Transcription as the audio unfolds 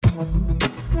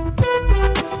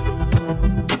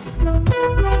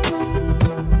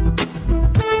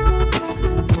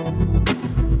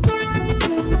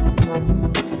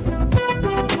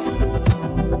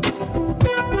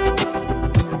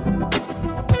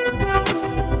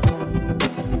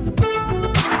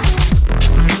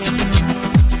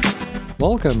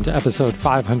Welcome to episode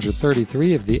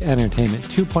 533 of the Entertainment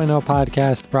 2.0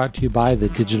 podcast, brought to you by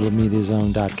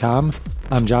thedigitalmediazone.com.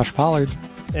 I'm Josh Pollard.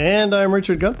 And I'm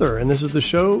Richard Gunther, and this is the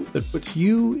show that puts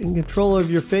you in control of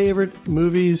your favorite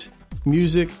movies,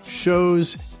 music,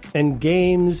 shows, and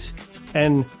games.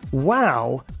 And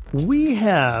wow, we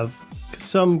have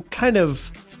some kind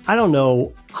of, I don't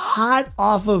know, hot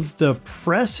off of the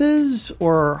presses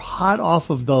or hot off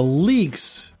of the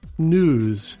leaks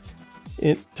news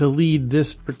to lead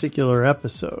this particular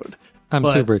episode. I'm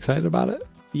super excited about it.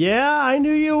 Yeah, I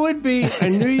knew you would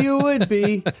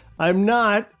be. I'm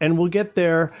not, and we'll get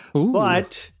there. Ooh,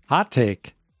 but hot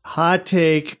take.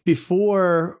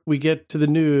 Before we get to the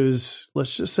news,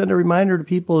 let's just send a reminder to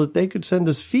people that they could send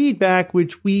us feedback,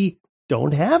 which we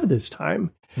don't have this time.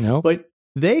 No, but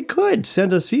they could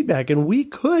send us feedback, and we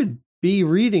could be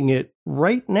reading it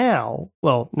right now.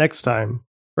 Well, next time,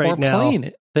 or playing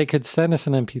it. They could send us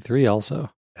an MP3 also.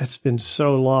 That's been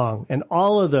so long. And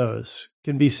all of those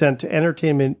can be sent to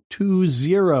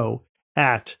entertainment20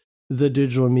 at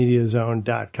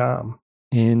thedigitalmediazone.com.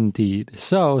 Indeed.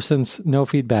 So since no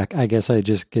feedback, I guess I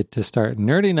just get to start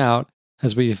nerding out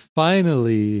as we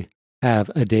finally have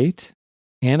a date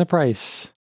and a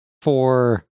price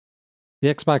for the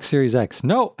Xbox Series X.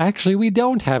 No, actually, we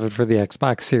don't have it for the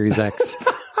Xbox Series X.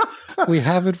 We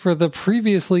have it for the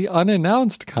previously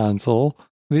unannounced console,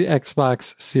 the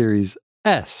Xbox Series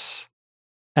S.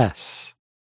 This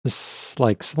is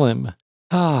like slim.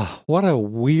 What a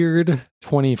weird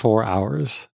 24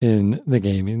 hours in the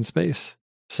gaming space.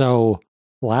 So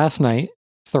last night,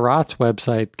 Thurrott's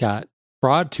website got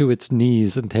brought to its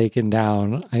knees and taken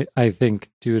down, I think,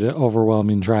 due to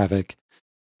overwhelming traffic,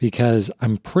 because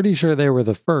I'm pretty sure they were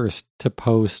the first to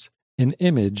post an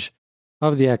image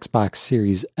of the Xbox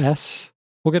Series S.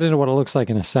 We'll get into what it looks like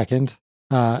in a second.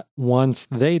 Once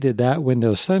they did that,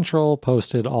 Windows Central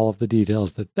posted all of the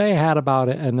details that they had about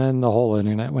it, and then the whole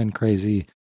internet went crazy,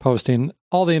 posting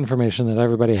all the information that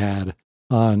everybody had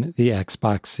on the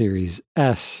Xbox Series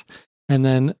S. And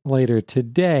then later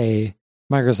today,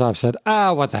 Microsoft said,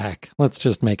 what the heck, let's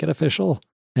just make it official,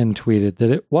 and tweeted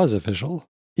that it was official.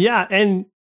 Yeah, and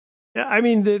I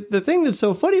mean, the thing that's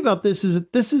so funny about this is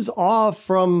that this is all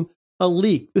from a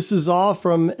leak. This is all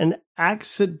from an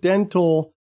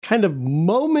accidental kind of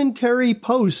momentary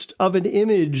post of an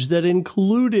image that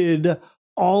included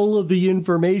all of the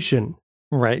information.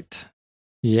 Right.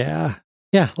 Yeah.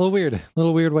 Yeah, a little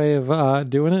weird way of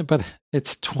doing it, but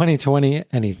it's 2020.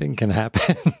 Anything can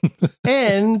happen.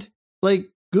 And like,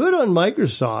 good on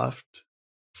Microsoft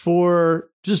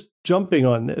for just jumping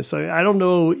on this. I don't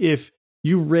know if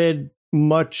you read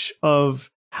much of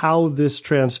how this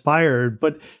transpired,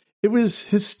 but it was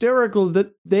hysterical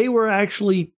that they were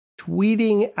actually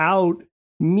tweeting out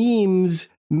memes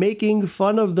making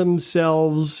fun of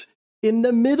themselves in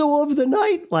the middle of the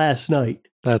night last night.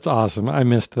 That's awesome. I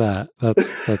missed that.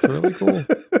 That's really cool.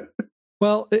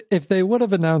 Well, if they would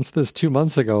have announced this 2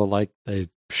 months ago, like they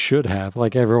should have,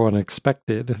 like everyone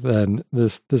expected, then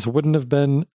this wouldn't have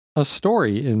been a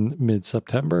story in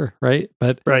mid-September, right?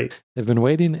 But They've been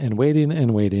waiting and waiting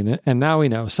and waiting, and now we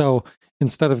know. So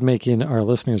instead of making our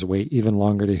listeners wait even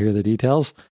longer to hear the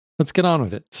details, let's get on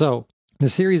with it. So the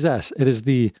Series S, it is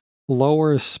the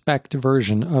lower spec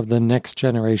version of the next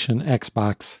generation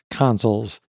Xbox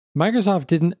consoles. Microsoft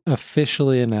didn't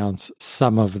officially announce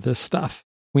some of this stuff.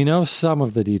 We know some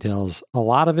of the details. A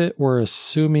lot of it we're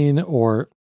assuming, or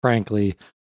frankly,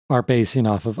 are basing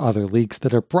off of other leaks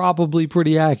that are probably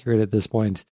pretty accurate at this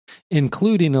point,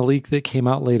 including a leak that came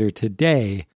out later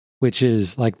today, which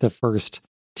is like the first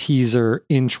teaser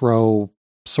intro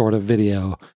sort of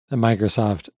video that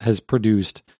Microsoft has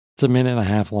produced. It's a minute and a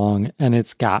half long, and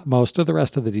it's got most of the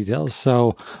rest of the details.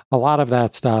 So a lot of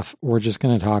that stuff we're just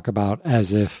going to talk about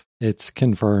as if it's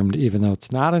confirmed, even though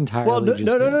it's not entirely. Well, no.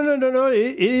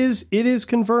 It is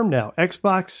confirmed now.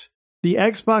 The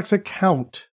Xbox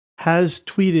account has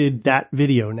tweeted that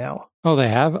video now. Oh, they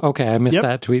have? Okay, I missed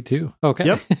that tweet too. Okay.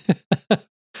 Yep.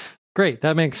 Great.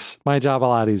 That makes my job a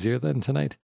lot easier than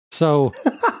tonight. So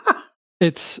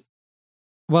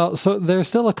so there's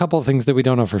still a couple of things that we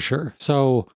don't know for sure.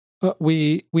 So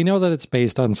we know that it's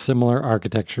based on similar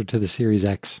architecture to the Series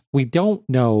X. We don't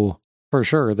know for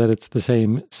sure that it's the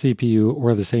same CPU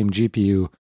or the same GPU.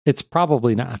 It's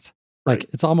probably not. Like,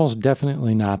 it's almost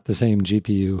definitely not the same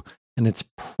GPU, and it's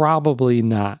probably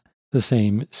not the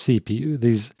same CPU.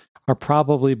 These are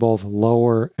probably both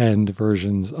lower end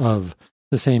versions of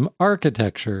the same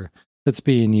architecture that's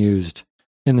being used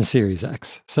in the Series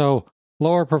X. So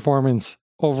lower performance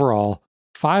overall,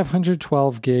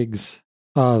 512 gigs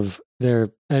of their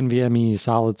NVMe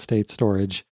solid state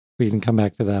storage. We can come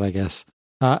back to that, I guess.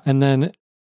 And then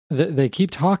they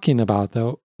keep talking about,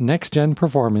 though, next-gen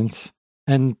performance.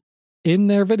 And in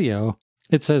their video,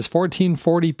 it says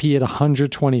 1440p at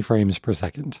 120 frames per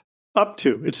second. Up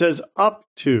to. It says up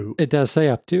to. It does say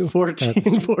up to.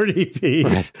 1440p.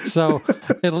 Right. So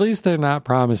at least they're not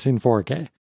promising 4K.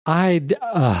 I'm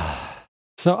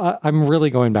really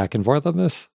going back and forth on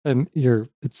this. And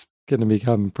it's going to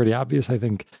become pretty obvious, I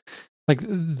think. Like,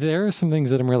 there are some things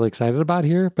that I'm really excited about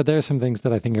here, but there are some things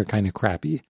that I think are kind of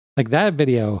crappy. Like, that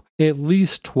video, at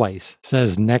least twice,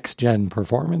 says next-gen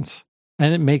performance.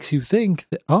 And it makes you think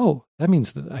that, oh, that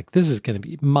means that, like, this is going to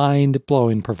be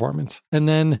mind-blowing performance. And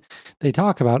then they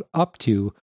talk about up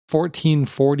to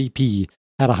 1440p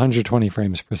at 120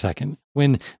 frames per second,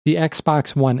 when the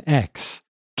Xbox One X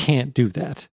can't do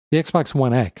that. The Xbox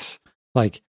One X,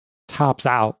 like, tops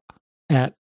out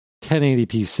at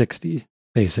 1080p 60,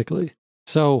 basically.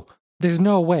 So there's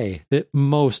no way that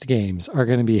most games are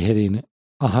going to be hitting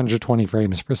 120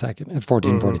 frames per second at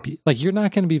 1440p. Like, you're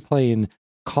not going to be playing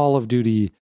Call of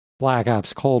Duty Black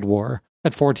Ops Cold War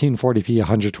at 1440p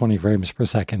 120 frames per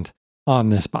second on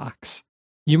this box.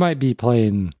 You might be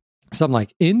playing some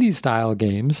like indie style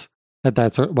games at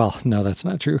that sort. Well, no, that's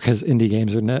not true, because indie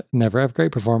games are never have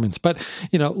great performance. But,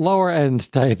 lower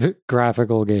end type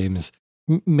graphical games,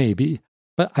 maybe.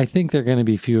 But I think they're going to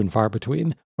be few and far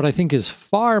between. What I think is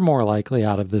far more likely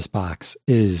out of this box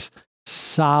is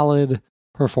solid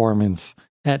performance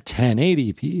at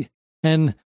 1080p.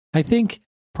 And I think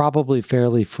probably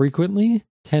fairly frequently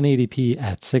 1080p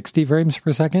at 60 frames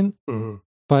per second. Mm-hmm.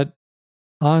 But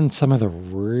on some of the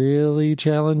really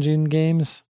challenging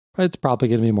games, it's probably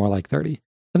going to be more like 30.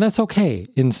 And that's okay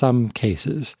in some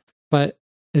cases. But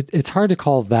it's hard to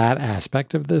call that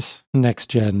aspect of this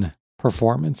next-gen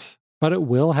performance. But it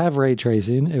will have ray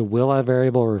tracing. It will have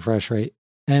variable refresh rate.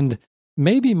 And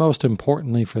maybe most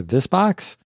importantly for this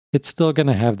box, it's still going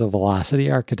to have the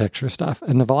velocity architecture stuff.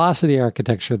 And the velocity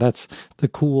architecture, that's the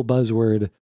cool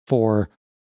buzzword for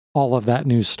all of that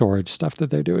new storage stuff that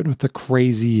they're doing with the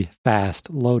crazy fast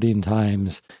loading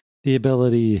times, the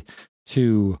ability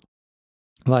to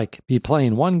be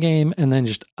playing one game and then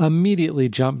just immediately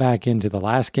jump back into the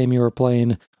last game you were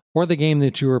playing, or the game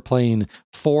that you were playing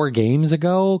 4 games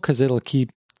ago, because it'll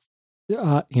keep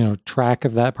track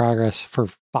of that progress for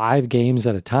 5 games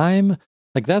at a time.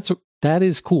 Like, that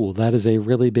is cool. That is a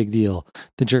really big deal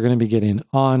that you're going to be getting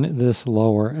on this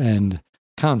lower end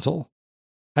console.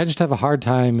 I just have a hard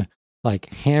time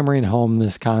hammering home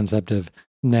this concept of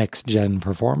next gen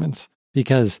performance,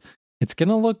 because it's going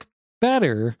to look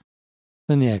better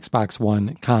than the Xbox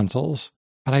One consoles,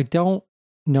 but I don't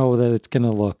know that it's going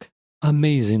to look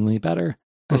amazingly better,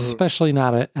 especially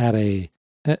not at a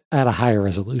higher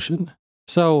resolution.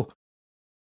 So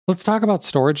let's talk about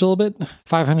storage a little bit.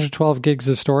 512 gigs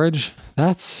of storage.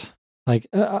 That's I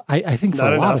think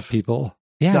for a lot of people,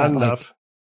 not enough.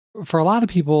 For a lot of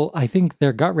people, I think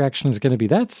their gut reaction is going to be,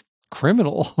 that's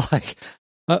criminal.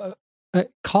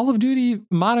 Call of Duty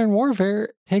Modern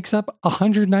Warfare takes up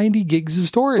 190 gigs of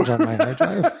storage on my hard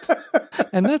drive.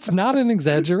 And that's not an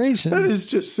exaggeration. That is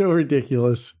just so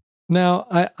ridiculous. Now,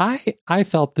 I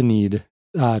felt the need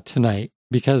tonight,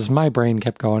 because my brain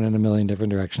kept going in a million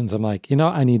different directions. I'm like,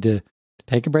 I need to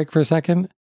take a break for a second,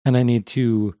 and I need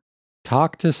to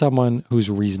talk to someone who's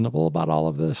reasonable about all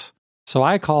of this. So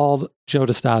I called Joe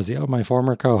DeStasio, my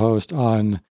former co-host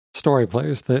on Story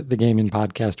Players, the gaming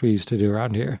podcast we used to do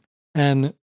around here,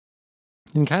 and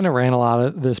kind of ran a lot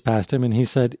of this past him. And he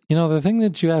said, the thing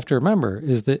that you have to remember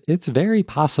is that it's very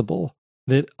possible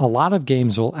that a lot of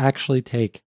games will actually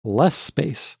take less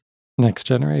space next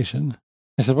generation.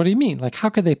 I said, what do you mean? How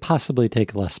could they possibly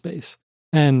take less space?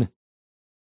 And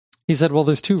he said, well,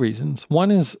 there's 2 reasons.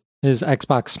 One is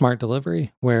Xbox Smart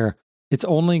Delivery, where it's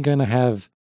only going to have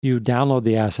you download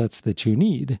the assets that you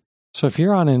need. So if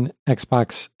you're on an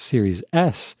Xbox Series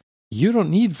S, you don't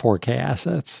need 4K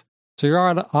assets. So you're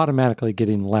automatically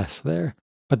getting less there.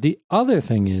 But the other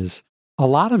thing is, a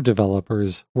lot of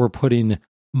developers were putting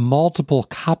multiple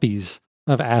copies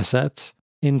of assets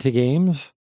into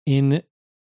games in,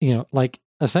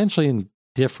 essentially in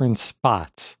different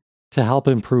spots to help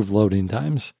improve loading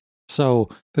times. So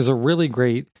there's a really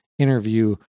great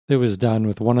interview that was done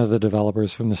with one of the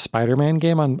developers from the Spider-Man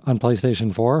game on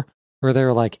PlayStation 4, where they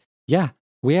were like, yeah,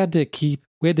 we had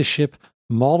to ship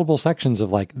multiple sections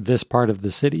of this part of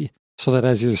the city, so that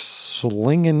as you're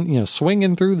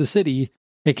swinging through the city,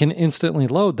 it can instantly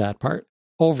load that part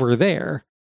over there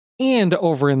and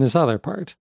over in this other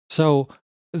part. So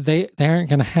they aren't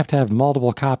going to have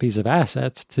multiple copies of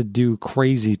assets to do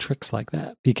crazy tricks like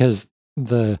that, because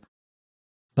the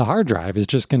hard drive is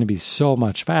just going to be so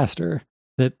much faster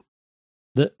that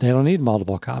They don't need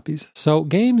multiple copies. So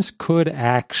games could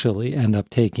actually end up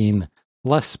taking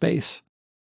less space.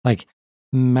 Like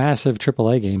massive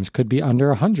AAA games could be under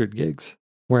 100 gigs,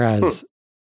 whereas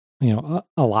a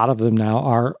lot of them now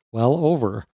are well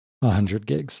over 100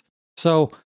 gigs.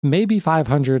 So maybe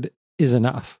 500 is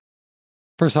enough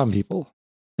for some people,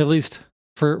 at least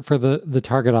for the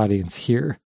target audience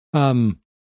here.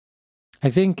 I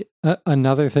think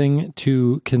another thing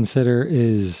to consider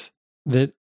is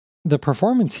that the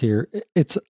performance here,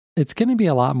 it's going to be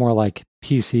a lot more like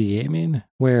PC gaming,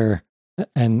 where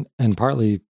and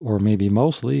partly or maybe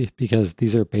mostly because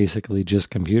these are basically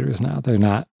just computers now. They're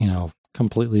not,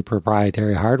 completely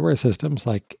proprietary hardware systems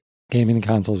like gaming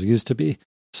consoles used to be.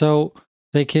 So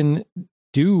they can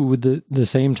do the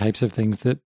same types of things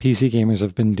that PC gamers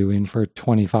have been doing for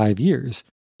 25 years.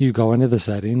 You go into the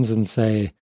settings and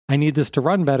say, I need this to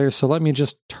run better, so let me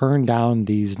just turn down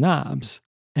these knobs.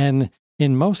 And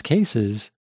in most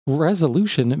cases,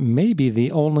 resolution may be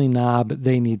the only knob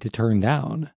they need to turn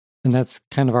down. And that's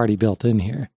kind of already built in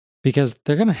here. Because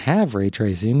they're going to have ray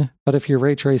tracing, but if you're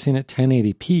ray tracing at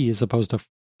 1080p as opposed to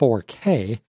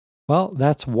 4K, well,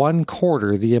 that's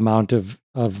 1/4 the amount of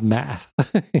math,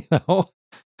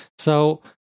 So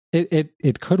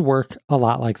it could work a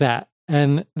lot like that.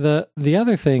 And the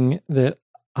other thing that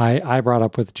I brought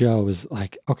up with Joe is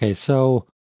like, okay, so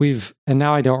and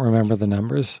now I don't remember the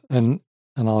numbers, and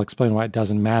I'll explain why it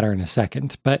doesn't matter in a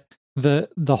second, but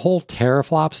the whole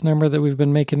teraflops number that we've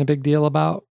been making a big deal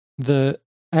about, the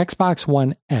Xbox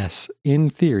One S, in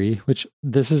theory, which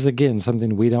this is again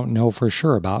something we don't know for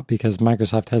sure about because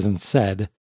Microsoft hasn't said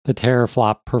the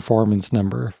teraflop performance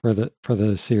number for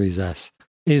the Series S,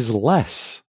 is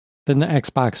less than the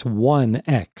Xbox One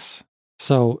X.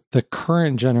 So the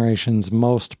current generation's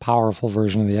most powerful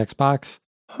version of the Xbox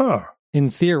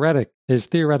is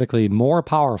theoretically more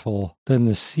powerful than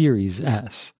the Series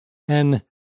S. And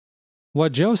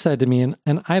what Joe said to me,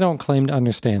 and I don't claim to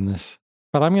understand this,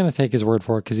 but I'm going to take his word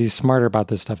for it because he's smarter about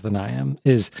this stuff than I am,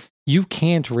 is you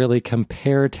can't really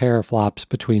compare teraflops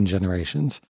between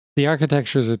generations. The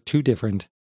architectures are too different.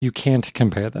 You can't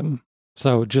compare them.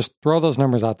 So just throw those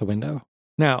numbers out the window.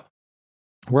 Now,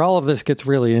 where all of this gets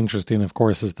really interesting, of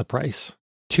course, is the price.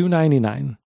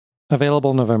 $299,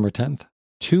 available November 10th.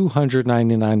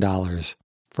 $299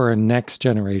 for a next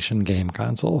generation game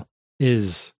console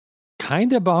is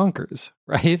kind of bonkers,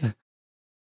 right?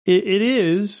 It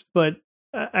is, but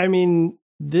I mean,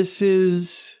 this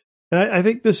is, I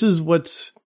think this is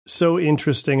what's so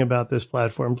interesting about this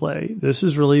platform play. This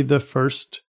is really the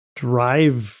first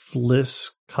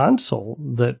driveless console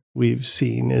that we've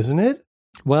seen, isn't it?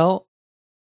 Well,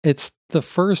 it's the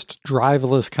first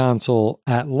driveless console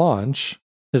at launch,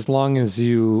 as long as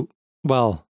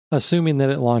assuming that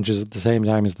it launches at the same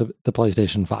time as the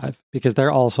PlayStation 5, because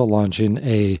they're also launching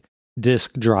a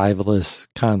disk driveless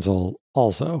console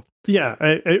also. Yeah,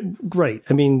 right.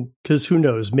 I mean, because who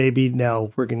knows? Maybe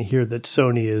now we're going to hear that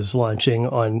Sony is launching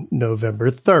on November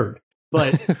 3rd.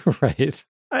 But right.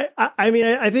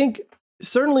 I think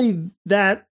certainly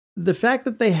that the fact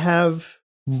that they have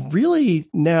really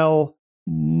now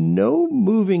no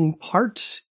moving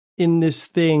parts in this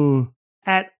thing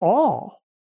at all,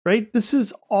 right? This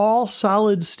is all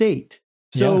solid state.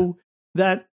 So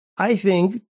that, I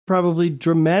think, probably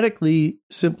dramatically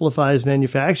simplifies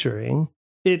manufacturing.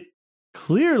 It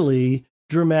clearly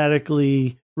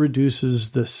dramatically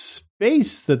reduces the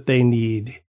space that they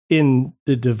need in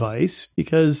the device,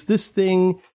 because this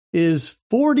thing is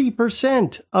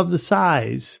 40% of the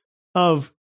size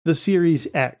of the Series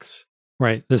X.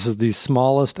 Right. This is the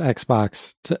smallest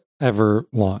Xbox to ever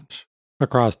launch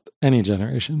across any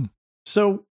generation.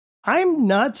 So I'm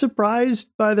not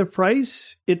surprised by the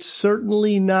price. It's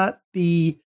certainly not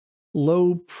the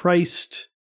low-priced,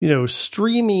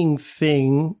 streaming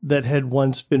thing that had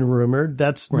once been rumored.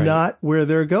 That's not where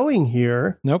they're going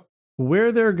here. Nope.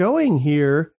 Where they're going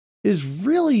here is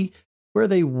really where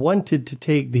they wanted to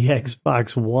take the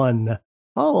Xbox One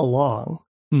all along,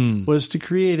 was to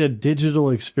create a digital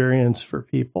experience for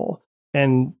people.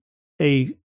 And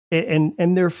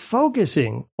they're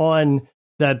focusing on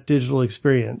that digital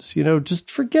experience. Just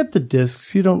forget the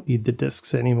discs. You don't need the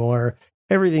discs anymore.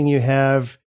 Everything you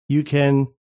have, you can,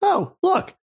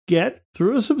 get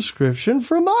through a subscription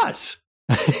from us.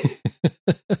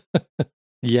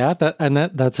 Yeah,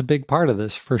 that's a big part of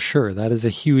this for sure. That is a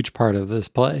huge part of this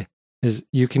play, is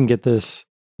you can get this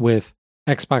with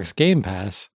Xbox Game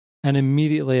Pass and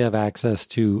immediately have access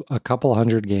to a couple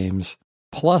hundred games,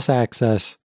 plus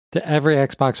access to every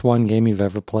Xbox One game you've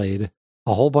ever played,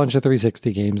 a whole bunch of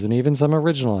 360 games, and even some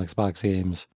original Xbox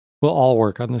games will all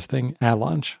work on this thing at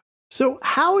launch. So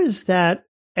how is that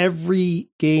every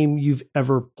game you've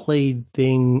ever played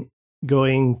thing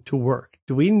going to work?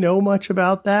 Do we know much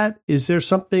about that? Is there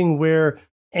something where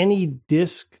any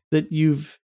disc that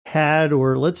you've had,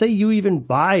 or let's say you even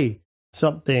buy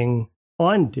something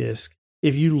on disc,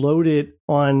 if you load it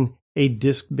on a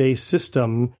disc-based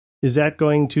system, is that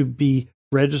going to be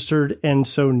registered? And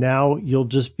so now you'll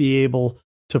just be able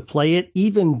to play it,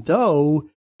 even though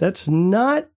that's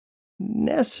not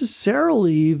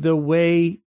necessarily the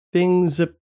way things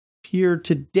appear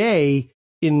today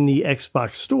in the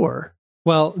Xbox store.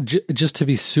 Well, just to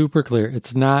be super clear,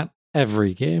 it's not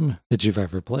every game that you've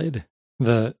ever played.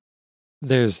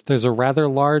 There's a rather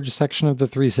large section of the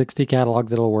 360 catalog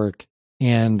that'll work,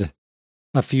 and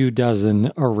a few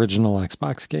dozen original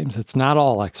Xbox games. It's not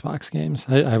all Xbox games.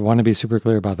 I want to be super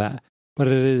clear about that. But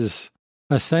it is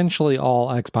essentially all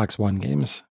Xbox One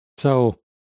games. So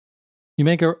you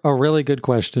make a really good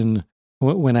question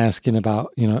when asking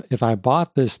about, if I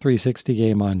bought this 360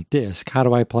 game on disc, how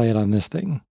do I play it on this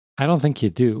thing? I don't think you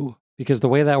do, because the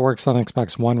way that works on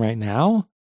Xbox One right now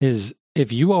is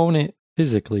if you own it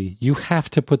physically, you have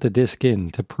to put the disc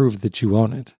in to prove that you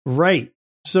own it. Right.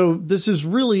 So this is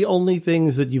really only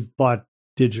things that you've bought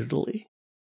digitally,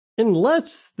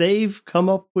 unless they've come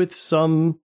up with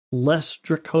some less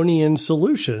draconian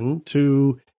solution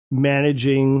to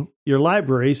managing your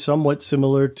library, somewhat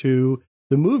similar to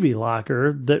the movie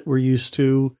locker that we're used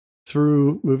to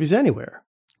through Movies Anywhere.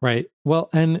 Right. Well,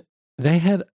 and they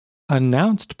had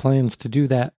announced plans to do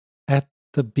that at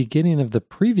the beginning of the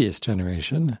previous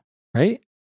generation, right?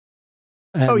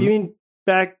 Oh, you mean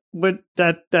back with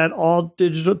that all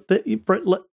digital thing?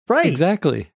 Right.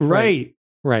 Exactly. Right.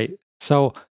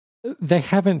 So they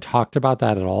haven't talked about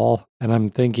that at all. And I'm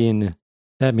thinking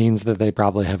that means that they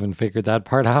probably haven't figured that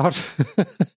part out.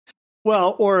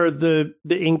 Well, or the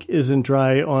ink isn't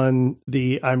dry on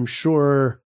the, I'm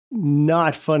sure,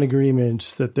 not fun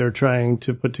agreements that they're trying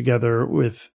to put together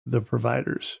with the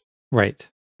providers. Right.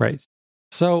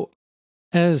 So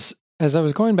as I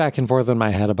was going back and forth in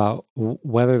my head about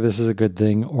whether this is a good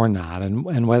thing or not,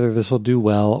 and whether this will do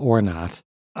well or not,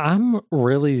 I'm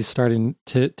really starting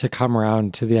to come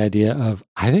around to the idea of,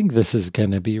 I think this is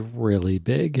going to be really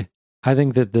big. I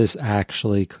think that this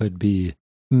actually could be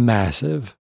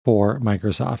massive for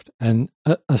Microsoft, and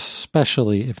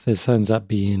especially if this ends up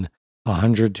being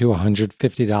 $100 to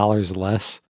 $150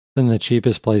 less than the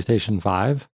cheapest PlayStation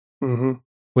 5,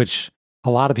 which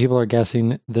a lot of people are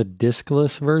guessing the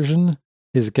discless version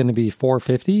is going to be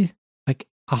 $450, like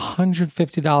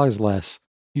 $150 less.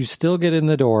 You still get in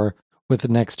the door with the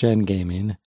next-gen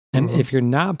gaming, and if you're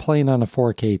not playing on a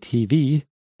 4K TV,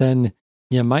 then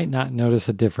you might not notice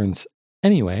a difference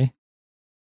anyway,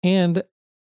 and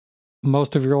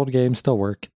most of your old games still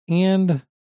work, and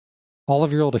all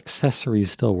of your old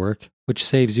accessories still work, which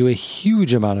saves you a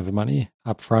huge amount of money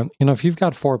up front. If you've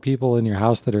got 4 people in your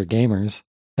house that are gamers,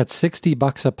 that's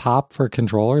 $60 a pop for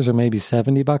controllers, or maybe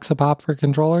 $70 a pop for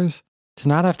controllers. To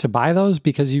not have to buy those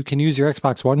because you can use your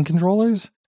Xbox One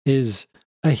controllers is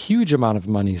a huge amount of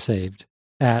money saved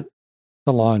at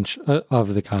the launch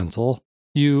of the console.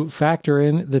 You factor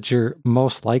in that you're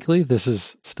most likely, this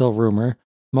is still rumor,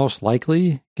 most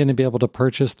likely going to be able to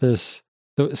purchase this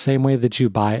the same way that you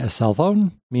buy a cell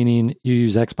phone, meaning you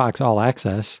use Xbox All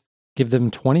Access, give them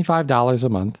 $25 a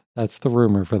month. That's the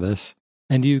rumor for this.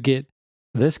 And you get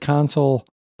this console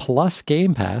plus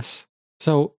Game Pass.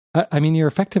 So, I mean, you're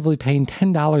effectively paying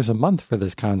 $10 a month for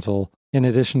this console in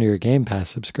addition to your Game Pass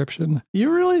subscription. You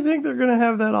really think they're going to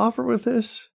have that offer with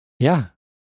this? Yeah.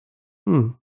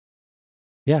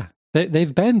 Yeah.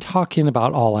 They've been talking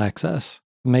about All Access,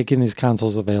 making these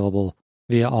consoles available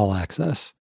via All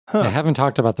Access. They haven't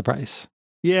talked about the price.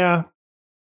 Yeah.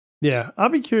 I'll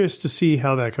be curious to see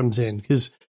how that comes in,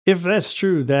 because if that's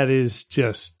true, that is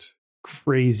just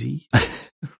crazy.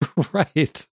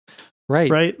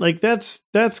 Right. Like that's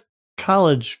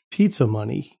college pizza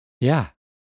money. Yeah.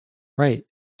 Right.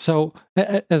 So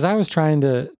as I was trying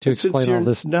to explain all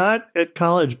this, not at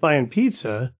college buying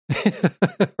pizza.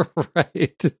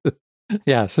 Right.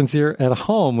 Yeah. Since you're at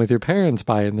home with your parents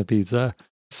buying the pizza.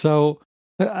 So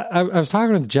I was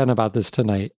talking with Jen about this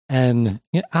tonight, and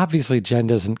obviously Jen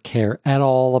doesn't care at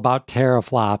all about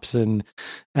teraflops and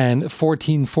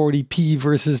 1440p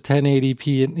versus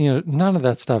 1080p, and none of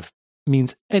that stuff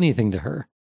means anything to her.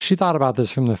 She thought about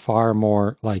this from the far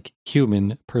more like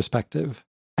human perspective.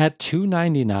 At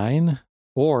 $299,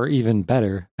 or even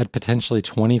better, at potentially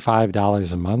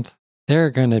 $25 a month, there are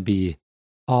going to be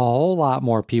a whole lot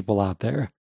more people out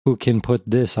there who can put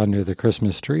this under the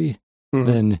Christmas tree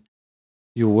than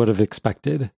you would have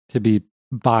expected to be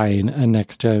buying a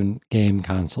next-gen game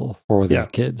console for their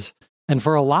kids. And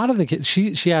for a lot of the kids,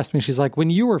 she asked me, she's like, when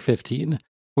you were 15,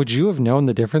 would you have known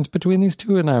the difference between these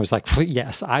two? And I was like,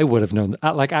 yes, I would have known.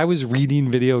 Like, I was reading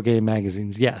video game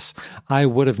magazines. Yes, I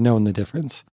would have known the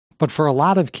difference. But for a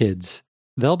lot of kids,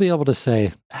 they'll be able to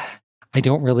say, I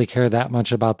don't really care that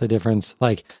much about the difference.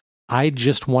 Like, I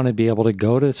just want to be able to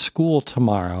go to school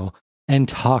tomorrow and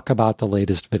talk about the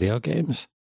latest video games.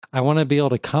 I want to be able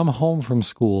to come home from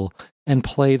school and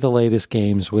play the latest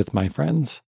games with my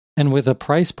friends. And with a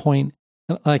price point,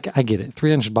 like, I get it,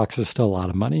 $300 is still a lot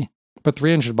of money, but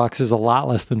 $300 is a lot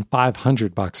less than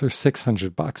 $500 or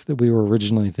 $600 that we were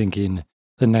originally thinking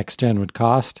the next gen would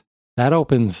cost. That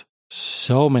opens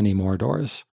so many more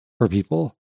doors for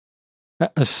people,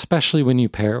 especially when you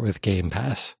pair it with Game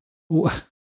Pass.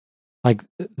 Like,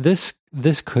 this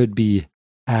could be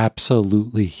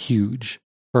absolutely huge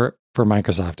for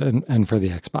Microsoft and for the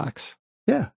Xbox.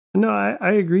 Yeah. No,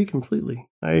 I agree completely.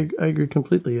 I agree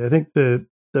completely. I think the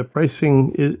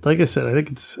pricing is, like I said, I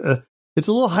think it's a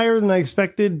little higher than I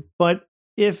expected, but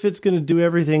if it's going to do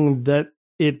everything that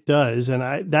it does,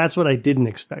 and that's what I didn't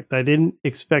expect. I didn't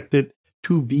expect it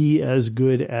to be as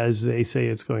good as they say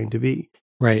it's going to be.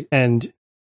 Right. And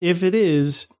if it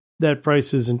is, that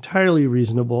price is entirely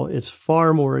reasonable. It's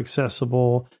far more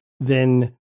accessible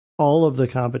than all of the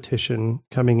competition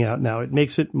coming out now. It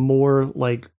makes it more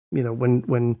like,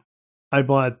 when I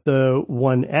bought the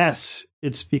One S,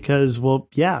 it's because,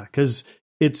 because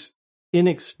it's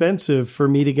inexpensive for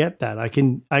me to get that. I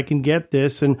can get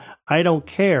this and I don't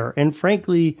care. And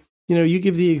frankly, you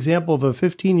give the example of a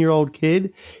 15-year-old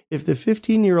kid. If the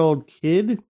 15-year-old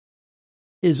kid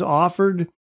is offered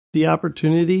the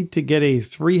opportunity to get a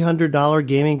 $300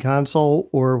 gaming console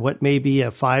or what may be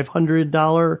a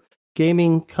 $500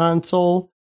 gaming console,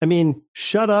 I mean,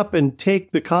 shut up and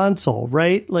take the console,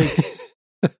 right? Like,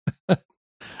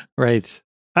 right.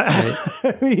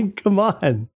 I mean, come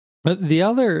on. But the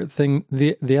other thing,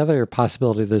 the other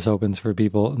possibility this opens for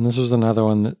people, and this was another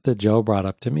one that Joe brought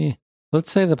up to me.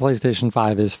 Let's say the PlayStation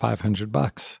 5 is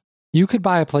 $500. You could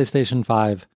buy a PlayStation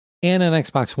 5 and an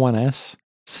Xbox One S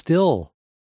still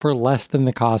for less than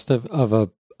the cost of a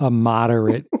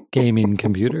moderate gaming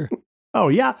computer. Oh,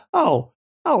 yeah. Oh,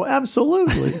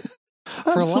 absolutely.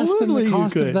 For less than the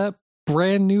cost of that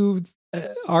brand new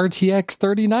RTX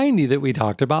 3090 that we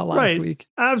talked about last week.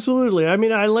 Absolutely. I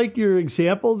mean, I like your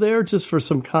example there just for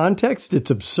some context. It's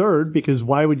absurd because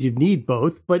why would you need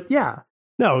both? But yeah,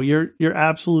 no, you're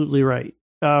absolutely right.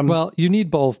 Well, you need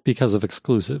both because of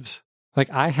exclusives. Like,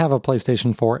 I have a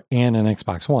PlayStation 4 and an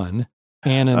Xbox One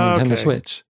and a Nintendo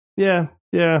Switch. Yeah.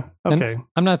 Okay. And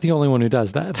I'm not the only one who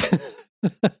does that.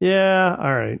 Yeah.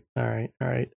 All right.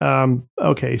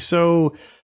 Okay. So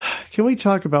can we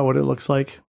talk about what it looks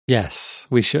like? Yes,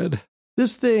 we should.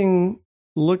 This thing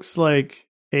looks like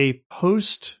a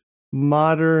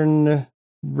post-modern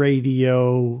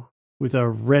radio with a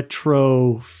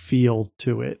retro feel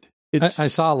to it. I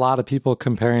saw a lot of people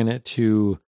comparing it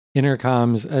to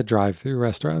intercoms at drive-through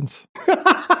restaurants.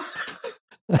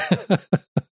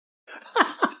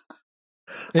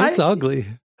 It's ugly.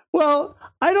 Well,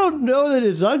 I don't know that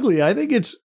it's ugly. I think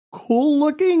it's cool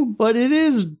looking, but it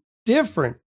is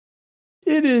different.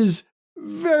 It is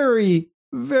very,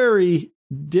 very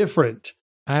different.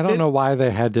 I don't know why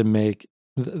they had to make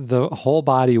the whole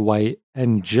body white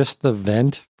and just the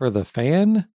vent for the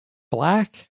fan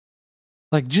black.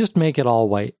 Like, just make it all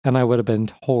white and I would have been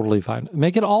totally fine.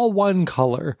 Make it all one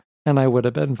color and I would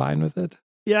have been fine with it.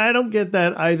 Yeah, I don't get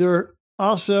that either.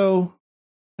 Also,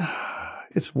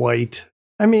 it's white.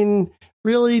 I mean,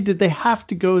 really, did they have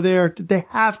to go there? Did they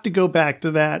have to go back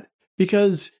to that?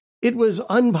 Because it was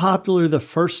unpopular the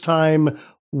first time.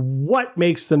 What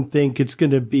makes them think it's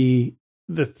going to be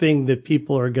the thing that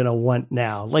people are going to want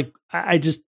now? Like, I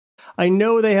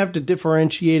know they have to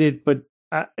differentiate it, but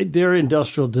their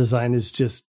industrial design is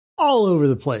just all over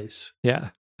the place. Yeah.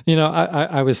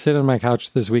 I was sitting on my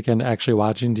couch this weekend actually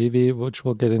watching TV, which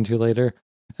we'll get into later.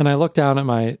 And I looked down at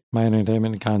my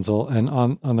entertainment console, and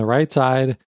on the right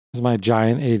side is my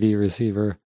giant AV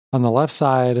receiver. On the left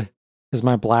side is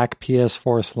my black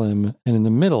PS4 Slim, and in the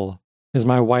middle is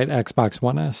my white Xbox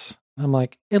One S. I'm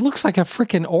like, it looks like a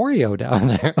freaking Oreo down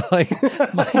there. Like,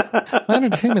 my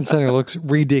entertainment center looks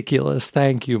ridiculous.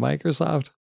 Thank you,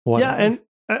 Microsoft. Whatever. Yeah,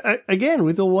 and again,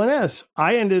 with the One S,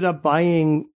 I ended up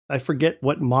buying, I forget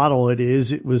what model it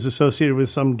is. It was associated with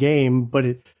some game, but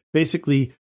it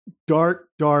basically dark,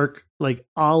 like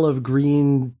olive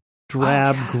green,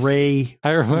 drab, gray.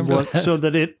 I remember that. So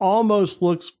that it almost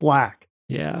looks black.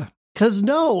 Yeah. Because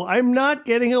no, I'm not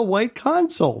getting a white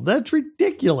console. That's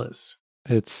ridiculous.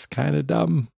 It's kind of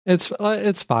dumb.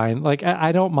 It's fine. Like,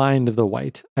 I don't mind the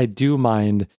white. I do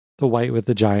mind the white with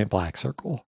the giant black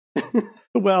circle.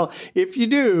 Well, if you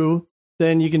do,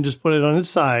 then you can just put it on its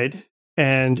side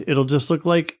and it'll just look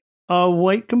like a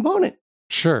white component.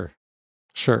 Sure.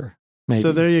 Maybe.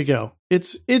 So there you go.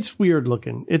 It's weird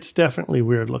looking. It's definitely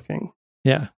weird looking.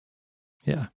 Yeah.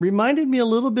 Reminded me a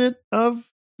little bit of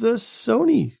the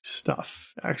Sony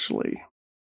stuff, actually.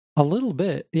 A little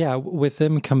bit, yeah. With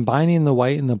them combining the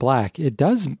white and the black, it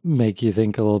does make you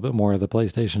think a little bit more of the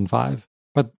PlayStation 5.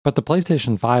 But the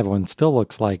PlayStation 5 one still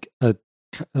looks like a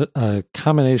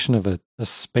combination of a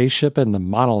spaceship and the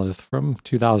monolith from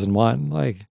 2001.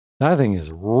 Like, that thing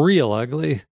is real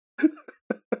ugly.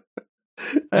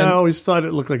 I always thought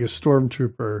it looked like a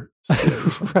stormtrooper.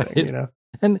 Right. You know?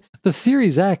 And the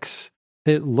Series X,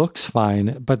 it looks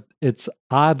fine, but it's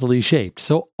oddly shaped.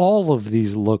 So all of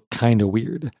these look kind of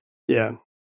weird. Yeah.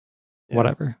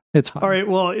 Whatever. It's fine. All right.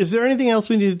 Well, is there anything else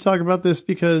we need to talk about this?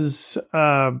 Because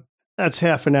that's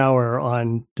half an hour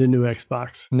on the new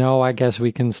Xbox. No, I guess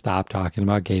we can stop talking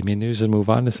about gaming news and move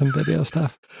on to some video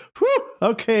stuff. Whew,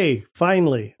 okay.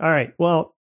 Finally. All right.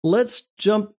 Well, let's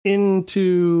jump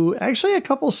into actually a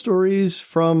couple stories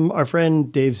from our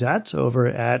friend Dave Zatz over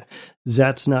at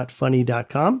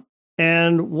zatzNotFunny.com.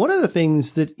 And one of the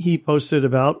things that he posted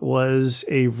about was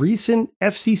a recent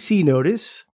FCC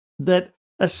notice that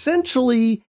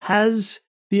essentially has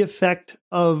the effect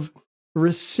of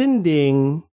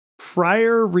rescinding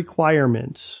prior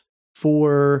requirements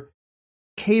for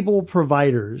cable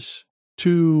providers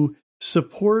to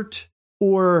support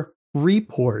or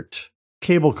report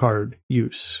cable card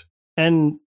use.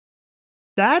 And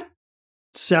that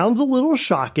sounds a little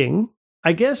shocking.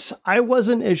 I guess I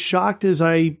wasn't as shocked as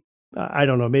I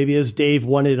don't know, maybe as Dave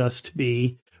wanted us to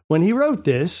be when he wrote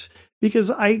this,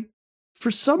 because I,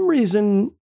 for some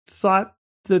reason, thought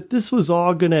that this was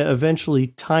all going to eventually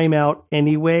time out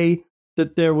anyway,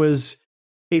 that there was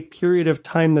a period of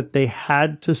time that they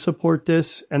had to support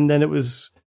this, and then it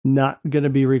was not going to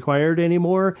be required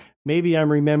anymore. Maybe I'm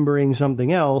remembering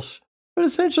something else, but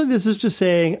essentially this is just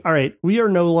saying, all right, we are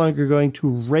no longer going to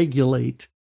regulate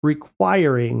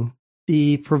requiring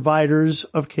the providers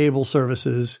of cable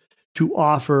services to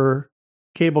offer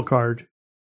cable card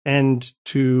and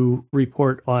to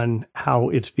report on how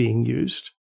it's being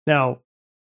used. Now,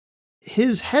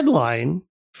 his headline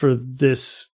for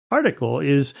this article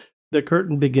is "The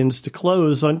curtain begins to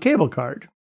close on cable card."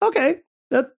 Okay,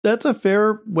 that's a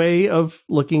fair way of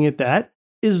looking at that.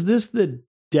 Is this the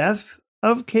death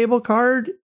of cable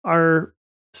card? Are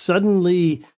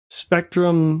suddenly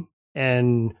Spectrum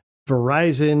and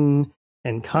Verizon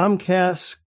and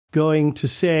Comcast going to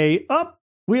say, oh,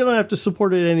 we don't have to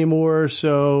support it anymore,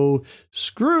 so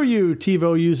screw you,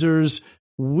 TiVo users,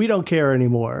 we don't care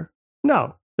anymore?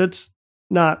 No, that's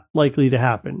not likely to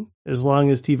happen. As long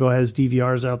as TiVo has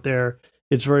DVRs out there,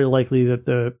 it's very likely that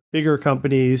the bigger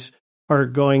companies are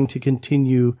going to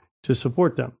continue to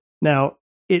support them. Now,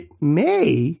 it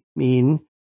may mean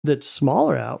that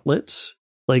smaller outlets,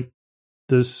 like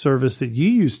the service that you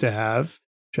used to have,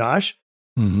 Josh,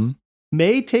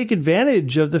 may take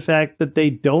advantage of the fact that they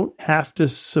don't have to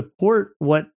support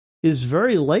what is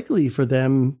very likely for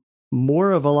them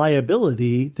more of a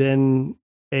liability than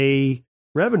a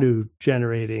revenue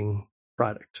generating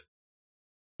product.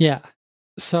 Yeah.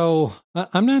 So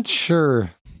I'm not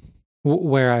sure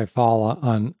where I fall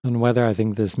on whether I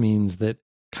think this means that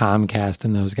Comcast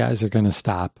and those guys are going to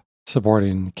stop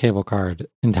supporting cable card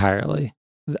entirely.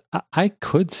 I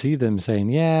could see them saying,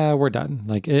 yeah, we're done.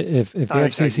 Like, if the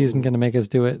FCC isn't going to make us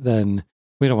do it, then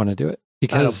we don't want to do it.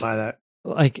 Because I don't buy that.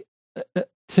 Like,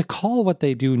 to call what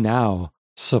they do now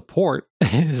support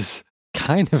is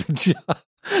kind of a joke.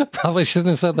 Probably shouldn't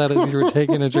have said that as you were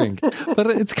taking a drink. But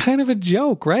it's kind of a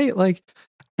joke, right? Like,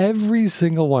 every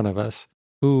single one of us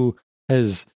who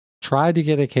has tried to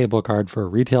get a cable card for a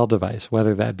retail device,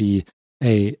 whether that be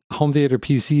a home theater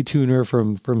PC tuner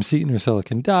from Seton or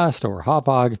Silicon Dust or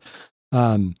Hauppauge,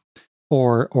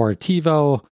 or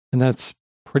TiVo, and that's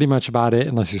pretty much about it,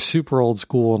 unless you're super old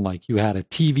school and like you had a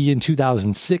TV in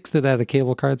 2006 that had a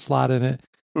cable card slot in it.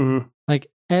 Mm-hmm. Like,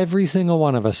 every single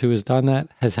one of us who has done that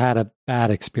has had a bad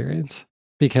experience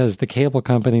because the cable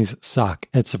companies suck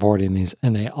at supporting these,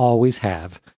 and they always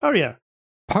have. Oh yeah.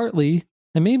 Partly,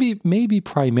 and maybe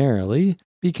primarily,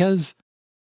 because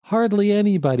hardly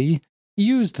anybody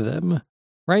used them,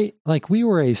 right? Like, we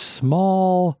were a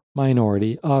small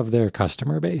minority of their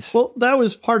customer base. Well, that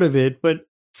was part of it, but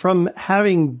from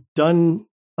having done,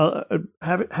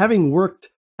 having worked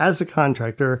as a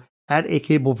contractor at a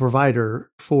cable provider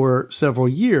for several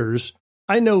years,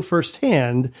 I know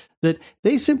firsthand that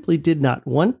they simply did not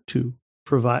want to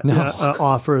provide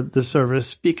offer the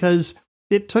service because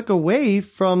it took away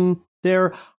from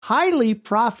their highly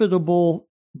profitable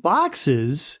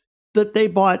boxes that they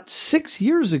bought 6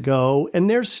 years ago, and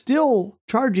they're still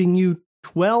charging you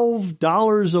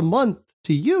 $12 a month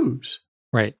to use.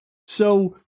 Right.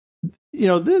 So,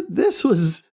 this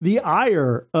was the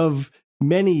ire of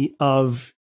many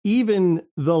of even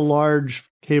the large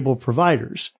cable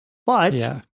providers. But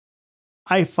yeah.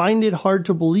 I find it hard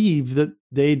to believe that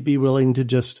they'd be willing to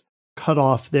just cut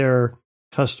off their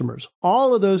customers,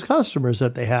 all of those customers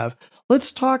that they have.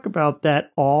 Let's talk about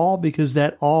that all, because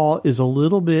that all is a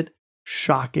little bit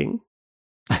shocking.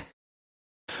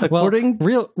 According,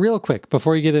 real quick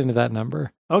before you get into that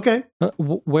number. Okay.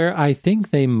 Where I think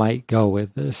they might go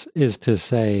with this is to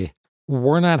say,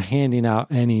 we're not handing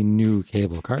out any new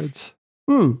cable cards.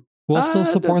 We'll still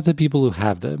support the people who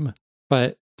have them,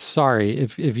 but sorry,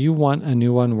 if you want a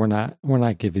new one, we're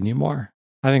not giving you more.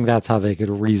 I think that's how they could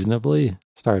reasonably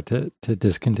start to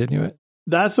discontinue it.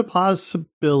 That's a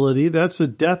possibility. That's a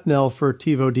death knell for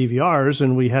TiVo DVRs,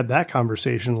 and we had that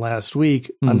conversation last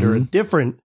week under a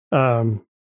different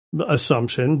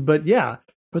assumption. But yeah,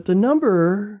 but the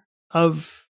number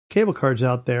of cable cards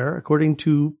out there, according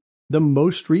to the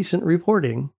most recent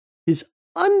reporting, is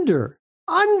under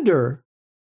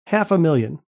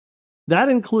 500,000. That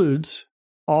includes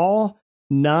all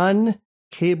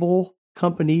non-cable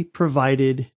company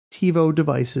provided TiVo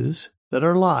devices that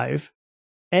are live,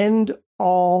 and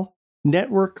all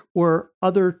network or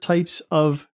other types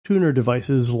of tuner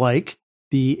devices like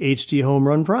the HD Home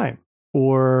Run Prime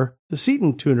or the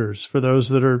Seaton tuners for those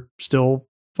that are still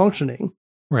functioning.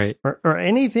 Right. Or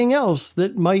anything else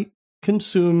that might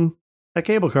consume a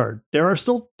cable card. There are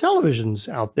still televisions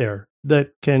out there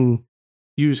that can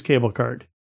use cable card.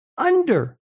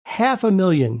 Under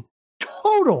 500,000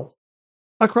 total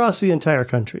across the entire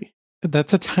country.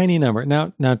 That's a tiny number.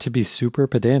 Now to be super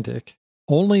pedantic,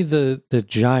 only the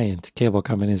giant cable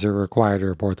companies are required to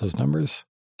report those numbers.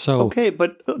 So okay,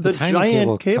 but the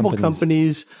giant cable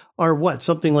companies are what?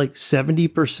 Something like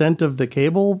 70% of the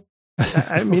cable?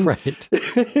 I mean, right.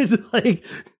 It's like,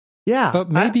 yeah. But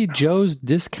maybe Joe's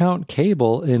Discount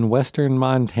Cable in Western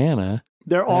Montana.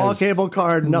 They're all cable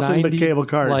card, nothing but cable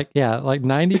card. Like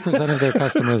 90% of their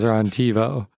customers are on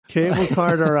TiVo. Cable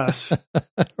card or us.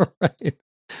 Right.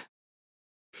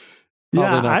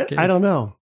 Yeah, I don't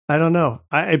know.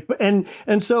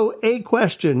 And so a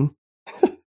question,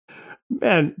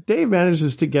 man, Dave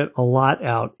manages to get a lot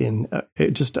out in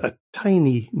just a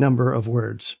tiny number of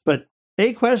words. But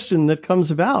a question that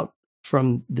comes about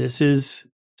from this is,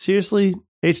 seriously,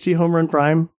 HD Home Run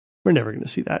Prime? We're never going to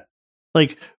see that.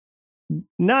 Like,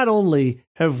 not only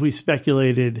have we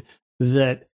speculated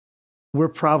that we're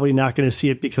probably not going to see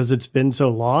it because it's been so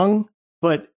long,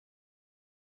 but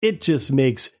it just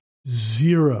makes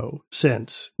zero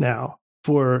sense now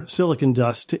for Silicon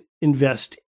Dust to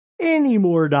invest any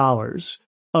more dollars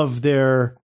of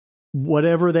their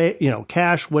whatever they,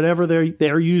 cash, whatever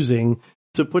they're using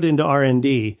to put into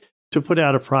R&D to put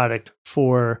out a product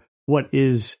for what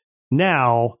is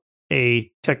now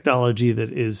a technology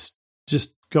that is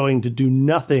just going to do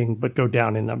nothing but go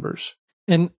down in numbers.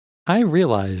 And I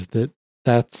realize that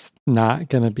that's not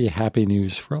going to be happy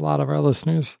news for a lot of our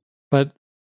listeners, but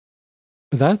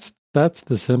that's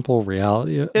the simple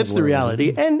reality. It's the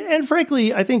reality. And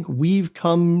frankly, I think we've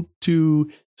come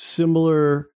to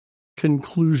similar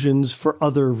conclusions for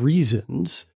other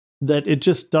reasons, that it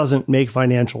just doesn't make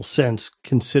financial sense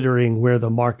considering where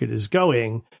the market is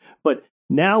going. But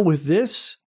now with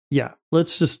this, yeah,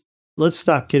 let's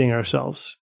stop kidding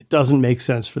ourselves. It doesn't make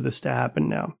sense for this to happen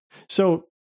now. So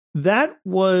that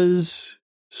was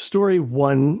story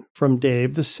one from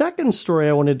Dave. The second story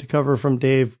I wanted to cover from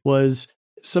Dave was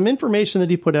some information that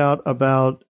he put out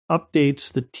about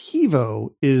updates that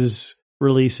TiVo is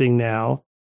releasing now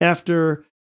after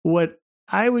what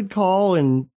I would call,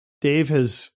 and Dave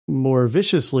has more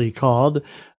viciously called,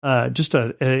 just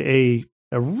a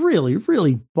really,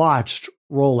 really botched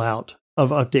rollout of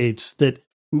updates that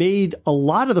made a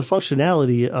lot of the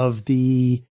functionality of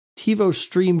the TiVo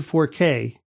Stream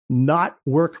 4K not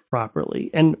work properly.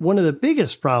 And one of the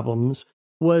biggest problems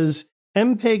was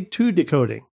MPEG-2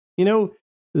 decoding.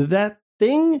 That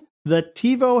thing that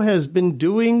TiVo has been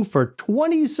doing for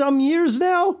 20-some years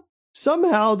now,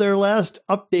 somehow their last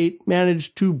update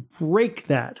managed to break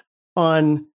that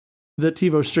on the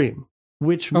TiVo Stream,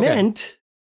 which meant...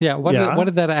 What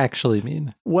did that actually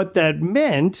mean? What that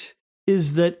meant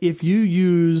is that if you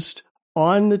used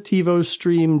on the TiVo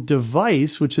Stream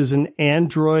device, which is an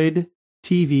Android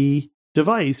TV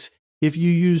device, if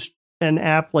you used an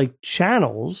app like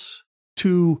Channels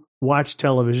to watch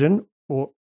television,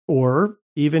 or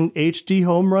even HD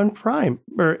Home Run Prime,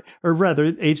 or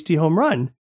rather HD Home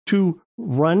Run, to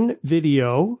run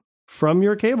video from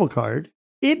your cable card.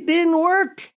 It didn't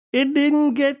work. It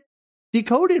didn't get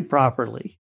decoded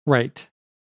properly. Right.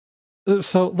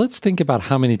 So let's think about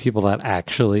how many people that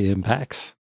actually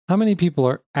impacts. How many people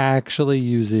are actually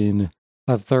using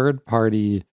a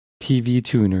third-party TV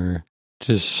tuner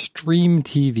to stream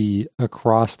TV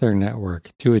across their network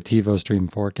to a TiVo Stream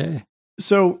 4K?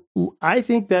 So I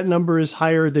think that number is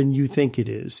higher than you think it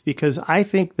is, because I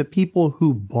think the people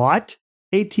who bought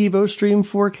a TiVo Stream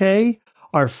 4K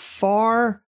are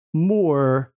far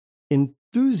more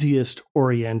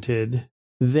enthusiast-oriented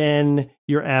than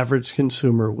your average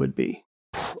consumer would be.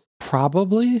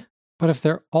 Probably, but if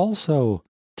they're also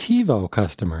TiVo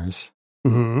customers,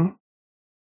 Mm-hmm.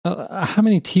 How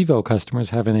many TiVo customers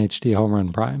have an HD Home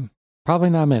Run Prime? Probably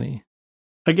not many.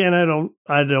 Again,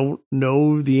 I don't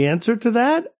know the answer to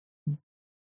that.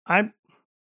 I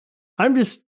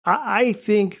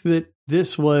think that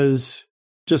this was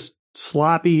just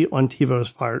sloppy on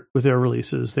TiVo's part with their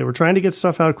releases. They were trying to get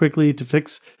stuff out quickly to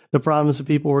fix the problems that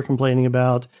people were complaining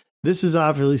about. This is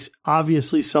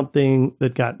obviously something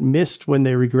that got missed when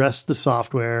they regressed the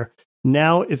software.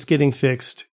 Now it's getting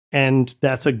fixed, and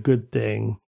that's a good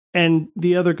thing. And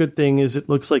the other good thing is it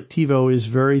looks like TiVo is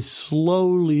very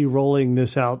slowly rolling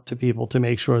this out to people to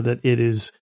make sure that it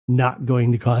is not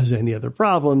going to cause any other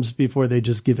problems before they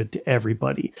just give it to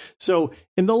everybody. So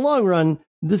in the long run,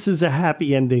 this is a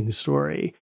happy ending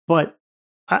story. But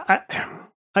I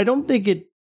don't think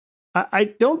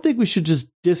we should just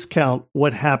discount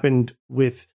what happened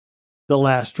with the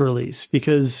last release,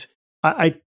 because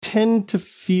I tend to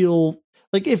feel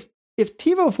like if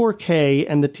TiVo 4K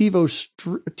and the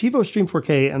TiVo Stream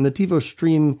 4K and the TiVo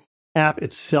Stream app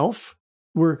itself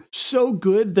were so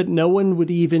good that no one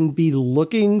would even be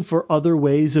looking for other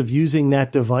ways of using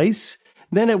that device,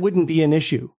 then it wouldn't be an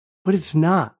issue. But it's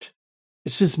not.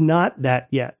 It's just not that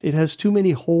yet. It has too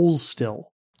many holes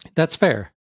still. That's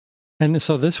fair. And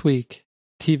so this week,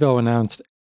 TiVo announced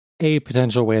a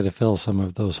potential way to fill some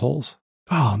of those holes.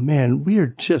 Oh, man, we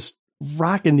are just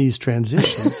rocking these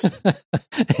transitions.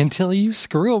 Until you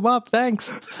screw them up,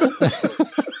 thanks.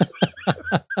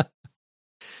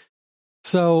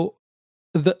 So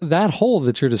that hole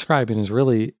that you're describing is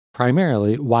really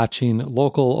primarily watching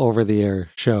local over-the-air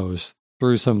shows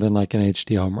through something like an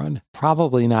HD Home Run.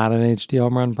 Probably not an HD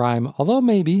Home Run Prime, although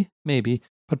maybe,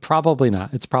 but probably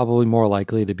not. It's probably more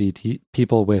likely to be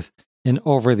people with an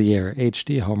over-the-air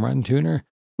HD Home Run tuner,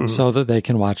 so that they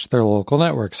can watch their local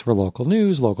networks for local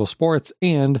news, local sports,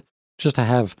 and just to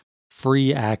have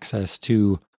free access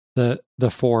to the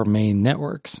 4 main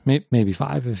networks, maybe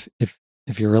 5 if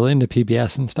you're really into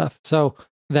PBS and stuff. So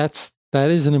that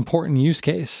is an important use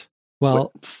case. Well,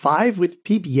 what, 5 with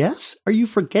PBS? Are you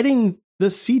forgetting the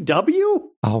CW?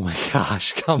 Oh my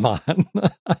gosh, come on.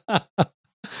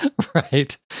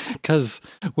 Right. Because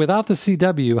without the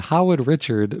CW, how would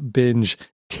Richard binge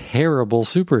terrible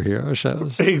superhero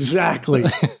shows? Exactly.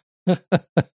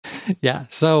 Yeah.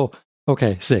 So,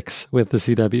 okay, 6 with the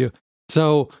CW.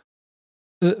 So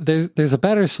there's a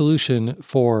better solution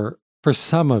for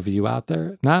some of you out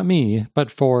there, not me,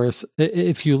 but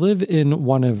if you live in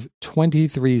one of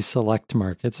 23 select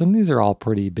markets, and these are all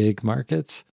pretty big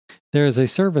markets, there is a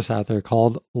service out there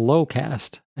called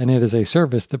Locast, and it is a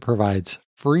service that provides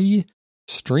free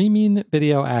streaming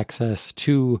video access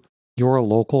to your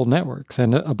local networks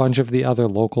and a bunch of the other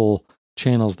local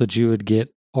channels that you would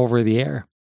get over the air.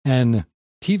 And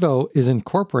TiVo is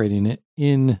incorporating it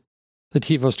in the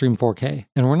TiVo Stream 4K.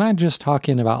 And we're not just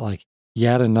talking about like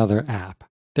yet another app.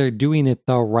 They're doing it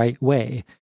the right way.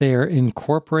 They are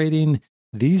incorporating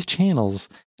these channels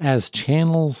as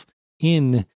channels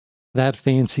in that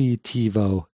fancy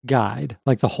TiVo guide.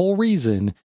 Like the whole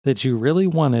reason that you really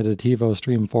wanted a TiVo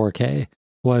Stream 4K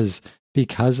was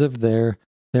because of their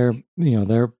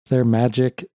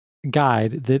magic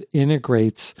guide that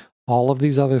integrates all of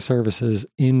these other services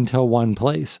into one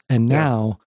place. And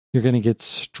now you're going to get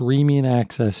streaming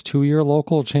access to your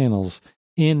local channels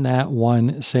in that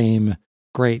one same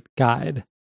great guide.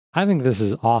 I think this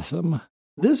is awesome.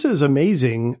 This is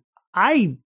amazing.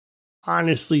 I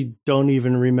honestly don't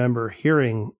even remember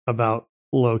hearing about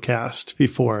Locast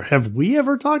before. Have we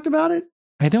ever talked about it?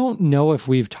 I don't know if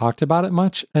we've talked about it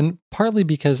much, and partly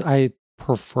because I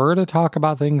prefer to talk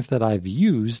about things that I've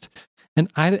used,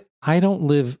 and I don't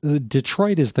live...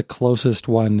 Detroit is the closest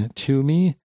one to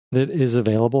me that is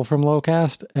available from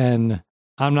Locast, and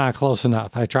I'm not close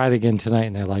enough. I tried again tonight,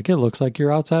 and they're like, it looks like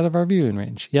you're outside of our viewing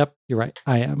range. Yep, you're right.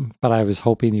 I am, but I was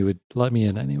hoping you would let me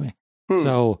in anyway.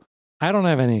 So I don't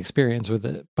have any experience with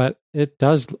it, but it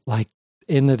does, like,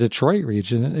 in the Detroit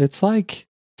region, it's like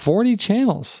 40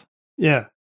 channels. Yeah.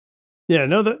 Yeah,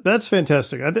 no, that's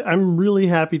fantastic. I'm really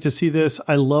happy to see this.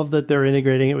 I love that they're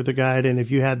integrating it with the guide. And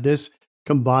if you had this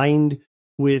combined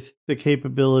with the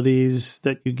capabilities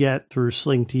that you get through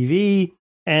Sling TV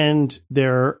and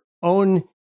their own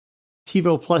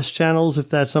TiVo Plus channels, if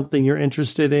that's something you're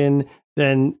interested in,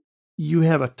 then you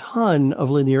have a ton of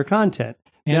linear content.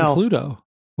 And now, Pluto,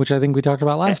 which I think we talked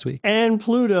about last week. And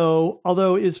Pluto,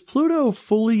 although is Pluto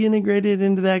fully integrated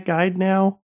into that guide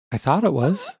now? I thought it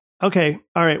was. Okay.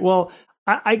 All right. Well,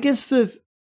 I guess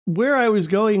where I was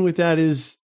going with that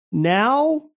is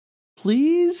now,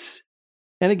 please.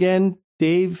 And again,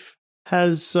 Dave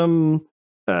has some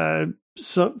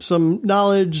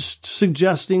knowledge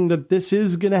suggesting that this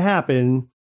is going to happen,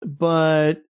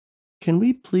 but can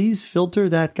we please filter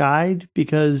that guide?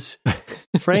 Because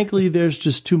frankly, there's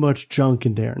just too much junk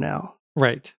in there now.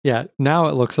 Right. Yeah. Now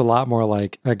it looks a lot more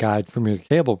like a guide from your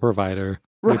cable provider,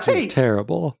 which is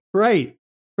terrible. Right.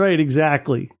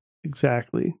 Exactly.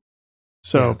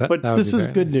 So, yeah, but this is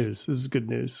good nice. news. This is good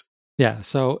news. Yeah.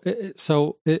 So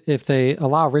if they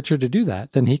allow Richard to do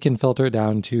that, then he can filter it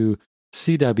down to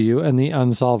CW and the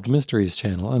Unsolved Mysteries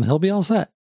channel, and he'll be all set.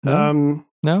 No?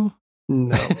 No.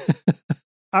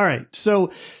 All right. So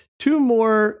 2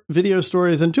 more video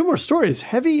stories and 2 more stories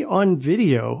heavy on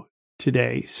video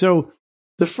today. So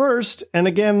the first, and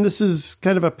again, this is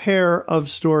kind of a pair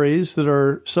of stories that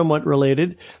are somewhat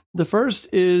related. The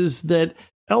first is that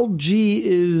LG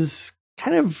is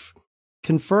kind of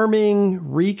confirming,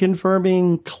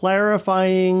 reconfirming,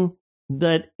 clarifying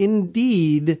that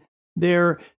indeed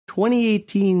their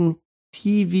 2018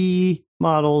 TV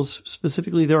models,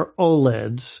 specifically their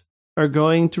OLEDs, are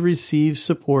going to receive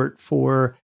support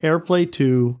for AirPlay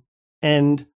 2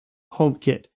 and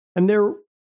HomeKit. And there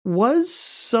was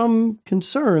some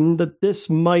concern that this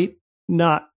might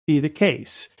not be the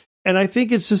case. And I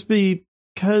think it's just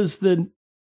because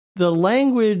the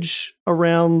language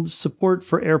around support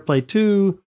for AirPlay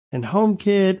 2 and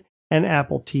HomeKit and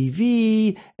Apple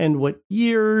TV and what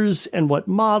years and what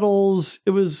models it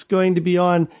was going to be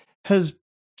on has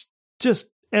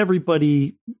just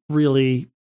everybody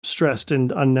really stressed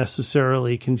and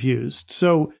unnecessarily confused.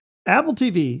 So Apple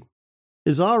TV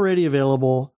is already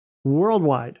available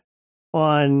worldwide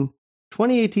on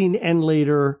 2018 and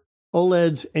later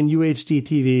OLEDs and UHD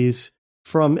TVs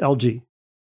from LG.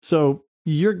 So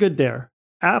you're good there.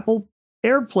 Apple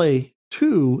AirPlay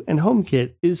 2 and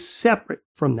HomeKit is separate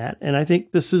from that. And I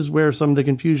think this is where some of the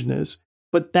confusion is.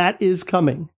 But that is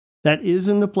coming. That is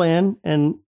in the plan.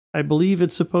 And I believe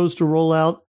it's supposed to roll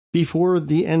out before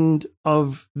the end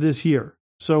of this year.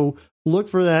 So look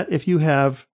for that if you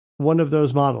have one of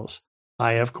those models.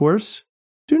 I, of course,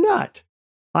 do not.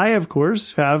 I, of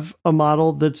course, have a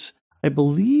model that's, I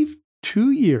believe,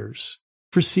 2 years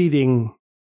preceding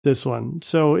this one.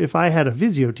 So if I had a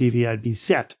Vizio TV, I'd be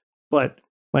set. But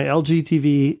my LG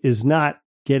TV is not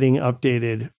getting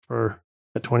updated for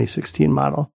a 2016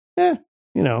 model. You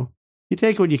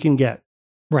take what you can get.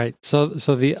 Right. So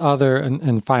the other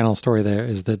and final story there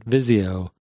is that Vizio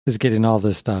is getting all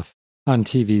this stuff on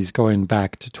TVs going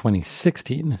back to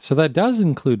 2016. So that does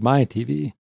include my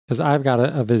TV, because I've got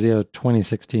a Vizio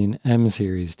 2016 M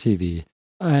series TV.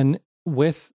 And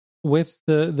with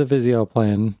the Vizio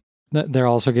plan, they're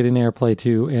also getting AirPlay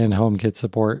 2 and HomeKit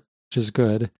support, which is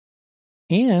good.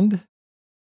 And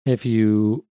if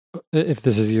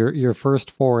this is your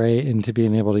first foray into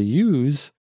being able to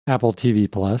use Apple TV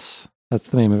Plus, that's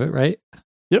the name of it, right?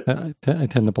 Yep. I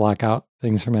tend to block out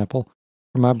things from Apple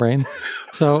from my brain.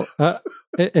 So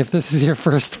if this is your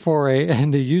first foray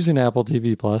into using Apple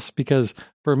TV Plus, because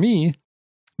for me,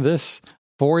 this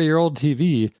 4-year-old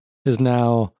TV is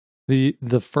now the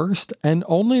first and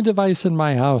only device in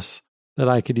my house that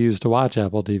I could use to watch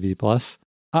Apple TV Plus.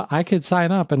 I could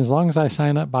sign up, and as long as I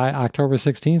sign up by October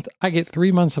 16th, I get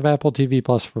 3 months of Apple TV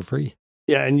Plus for free.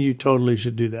 Yeah, and you totally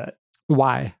should do that.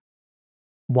 Why?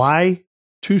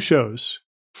 2 shows,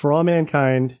 For All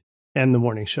Mankind and The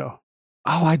Morning Show.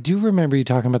 Oh, I do remember you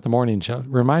talking about The Morning Show.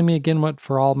 Remind me again what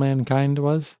For All Mankind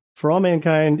was? For All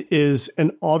Mankind is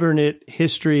an alternate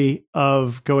history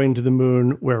of going to the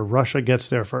moon where Russia gets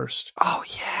there first. Oh,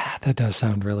 yeah. That does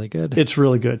sound really good. It's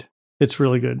really good.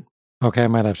 Okay, I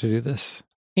might have to do this.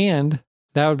 And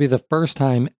that would be the first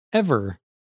time ever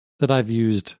that I've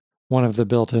used one of the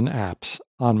built-in apps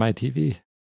on my TV.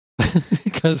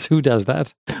 Because who does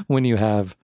that when you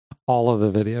have all of the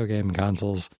video game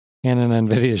consoles and an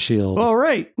NVIDIA Shield? Oh,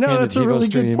 right. No, that's a really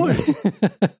good point.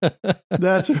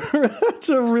 That's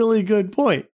a really good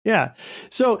point. Yeah.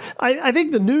 So I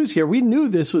think the news here, we knew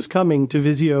this was coming to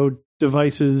Vizio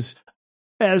devices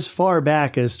as far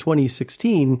back as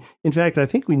 2016. In fact, I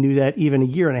think we knew that even a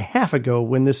year and a half ago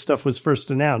when this stuff was first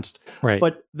announced. Right.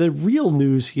 But the real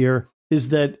news here is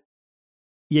that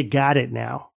you got it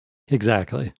now.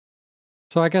 Exactly.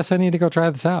 So I guess I need to go try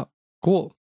this out.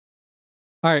 Cool.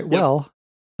 All right. Well,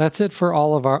 that's it for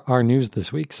all of our news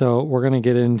this week. So we're going to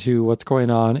get into what's going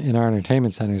on in our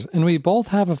entertainment centers. And we both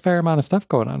have a fair amount of stuff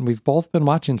going on. We've both been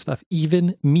watching stuff,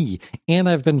 even me. And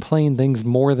I've been playing things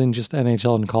more than just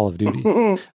NHL and Call of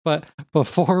Duty. But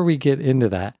before we get into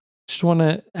that, just want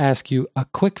to ask you a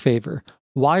quick favor.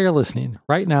 While you're listening,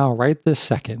 right now, right this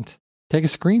second, take a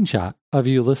screenshot of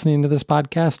you listening to this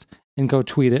podcast and go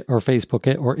tweet it or Facebook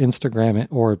it or Instagram it,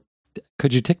 or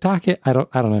could you TikTok it? I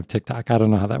don't have TikTok. I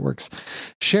don't know how that works.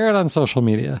 Share it on social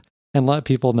media and let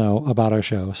people know about our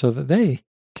show so that they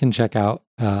can check out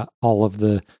all of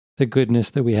the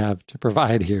goodness that we have to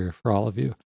provide here for all of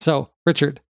you. So,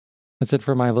 Richard, that's it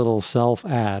for my little self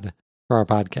ad for our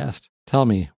podcast. Tell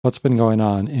me, what's been going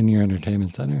on in your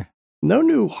entertainment center? No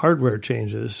new hardware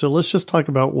changes. So let's just talk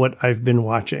about what I've been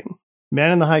watching.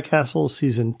 Man in the High Castle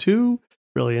Season 2.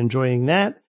 Really enjoying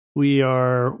that. We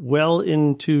are well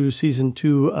into Season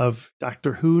 2 of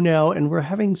Doctor Who now, and we're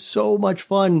having so much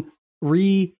fun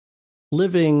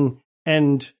reliving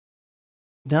and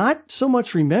not so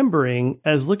much remembering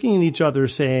as looking at each other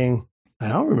saying, I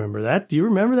don't remember that. Do you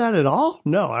remember that at all?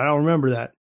 No, I don't remember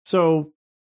that. So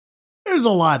there's a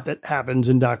lot that happens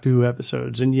in Doctor Who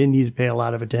episodes, and you need to pay a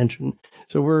lot of attention.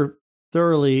 So we're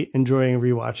thoroughly enjoying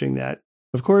rewatching that.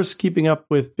 Of course, keeping up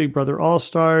with Big Brother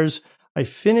All-Stars. I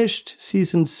finished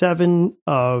Season 7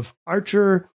 of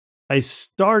Archer. I'm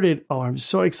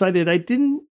so excited. I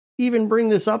didn't even bring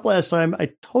this up last time.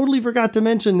 I totally forgot to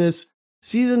mention this.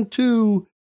 Season 2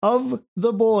 of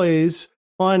The Boys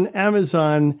on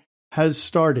Amazon has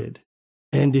started,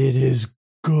 and it is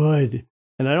good.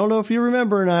 And I don't know if you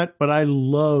remember or not, but I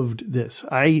loved this.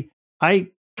 I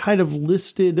kind of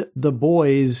listed The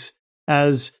Boys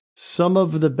as some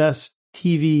of the best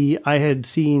TV I had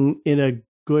seen in a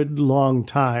good long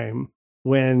time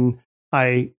when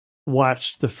I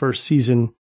watched the first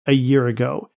season a year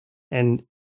ago. And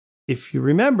if you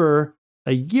remember,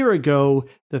 a year ago,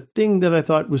 the thing that I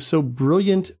thought was so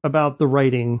brilliant about the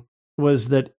writing was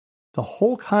that the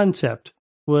whole concept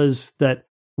was that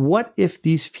what if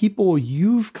these people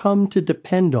you've come to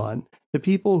depend on, the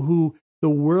people who the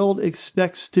world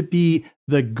expects to be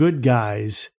the good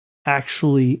guys,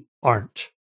 actually aren't?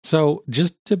 So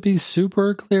just to be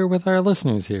super clear with our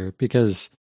listeners here, because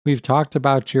we've talked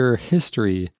about your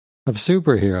history of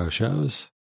superhero shows,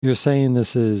 you're saying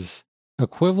this is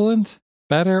equivalent,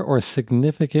 better, or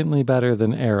significantly better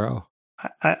than Arrow?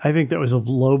 I think that was a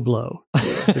low blow. I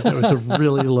think that was a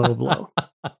really low blow.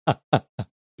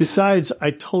 Besides, I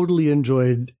totally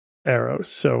enjoyed Arrow.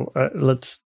 So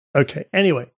okay.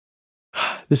 Anyway,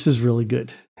 this is really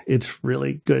good. It's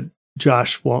really good.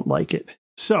 Josh won't like it.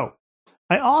 So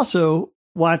I also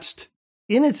watched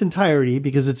in its entirety,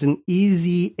 because it's an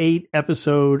easy 8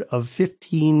 episode of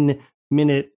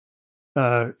 15-minute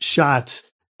shots,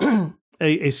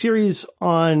 a series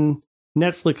on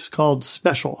Netflix called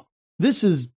Special. This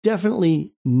is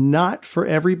definitely not for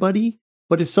everybody,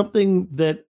 but it's something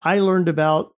that I learned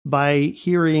about by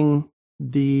hearing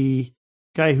the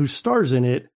guy who stars in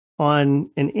it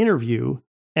on an interview.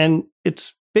 And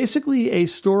it's basically a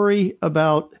story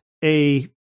about a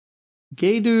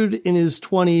gay dude in his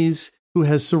 20s who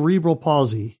has cerebral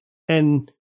palsy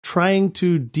and trying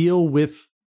to deal with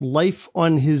life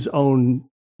on his own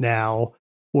now,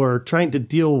 or trying to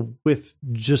deal with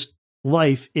just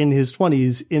life in his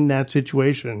 20s in that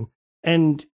situation.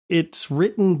 And it's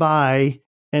written by,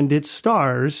 and it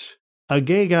stars, a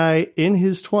gay guy in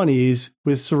his 20s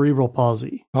with cerebral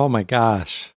palsy. Oh my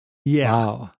gosh. Yeah.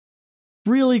 Wow.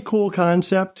 Really cool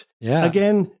concept. Yeah.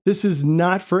 Again, this is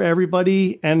not for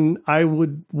everybody. And I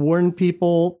would warn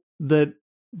people that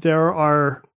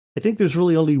I think there's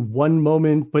really only one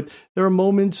moment, but there are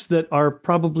moments that are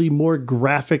probably more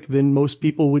graphic than most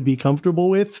people would be comfortable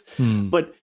with.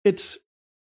 But it's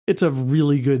a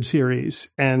really good series,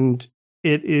 and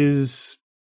it is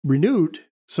renewed.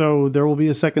 So there will be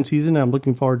a second season. I'm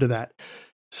looking forward to that.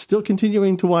 Still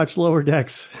continuing to watch Lower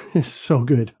Decks. It's so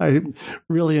good. I'm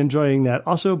really enjoying that.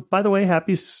 Also, by the way,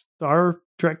 happy Star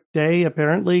Trek Day,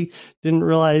 apparently. Didn't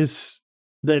realize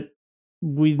that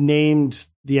we named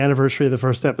the anniversary of the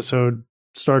first episode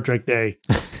Star Trek Day.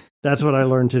 That's what I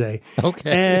learned today.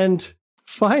 Okay. And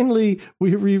finally,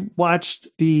 we rewatched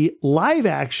the live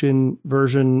action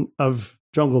version of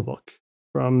Jungle Book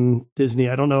from Disney.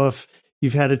 I don't know if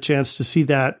you've had a chance to see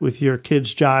that with your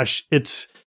kids, Josh.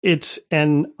 It's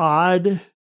an odd,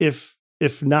 if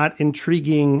if not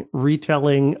intriguing,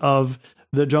 retelling of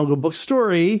the Jungle Book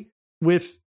story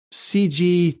with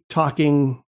CG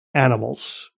talking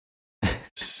animals.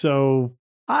 So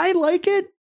I like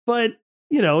it, but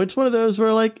it's one of those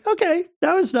where like, okay,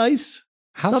 that was nice.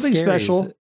 How Nothing scary special. is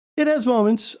it? It has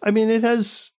moments. I mean, it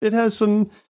has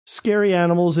some scary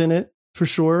animals in it for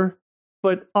sure.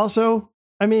 But also,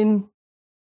 I mean,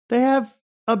 they have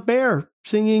a bear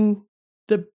singing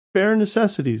the bare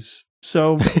necessities.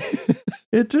 So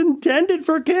it's intended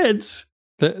for kids.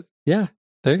 Yeah,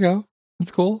 there you go.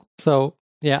 It's cool. So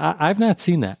yeah, I've not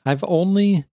seen that. I've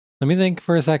only, let me think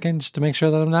for a second just to make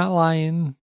sure that I'm not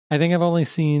lying. I think I've only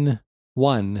seen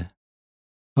one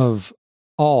of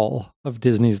all of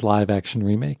Disney's live action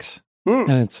remakes.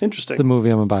 And it's interesting. The movie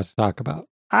I'm about to talk about.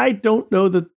 I don't know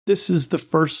that this is the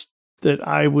first that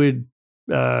I would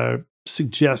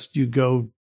suggest you go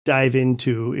dive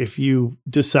into if you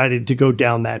decided to go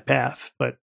down that path.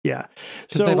 But yeah.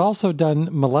 Because they've also done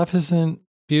Maleficent,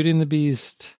 Beauty and the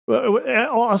Beast.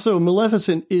 Also,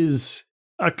 Maleficent is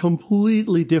a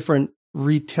completely different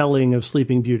retelling of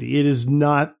Sleeping Beauty. It is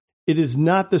not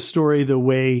the story the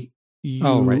way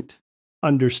you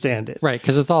understand it. Right,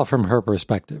 because it's all from her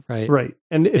perspective, right? Right.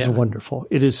 And it's wonderful.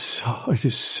 It is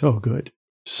so good.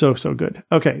 So good.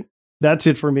 Okay. That's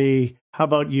it for me. How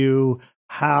about you?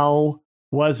 How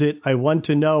was it? I want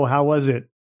to know, how was it?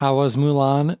 How was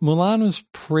Mulan? Mulan was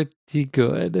pretty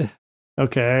good.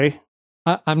 Okay.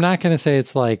 I'm not going to say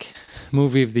it's like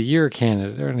movie of the year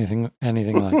candidate or anything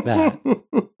like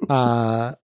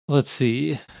that. Let's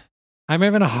see. I'm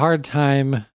having a hard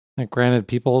time. Granted,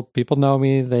 people know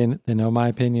me. They know my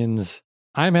opinions.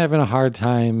 I'm having a hard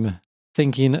time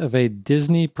thinking of a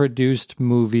Disney produced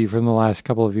movie from the last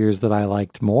couple of years that I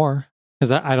liked more.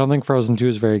 Because I don't think Frozen 2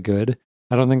 is very good.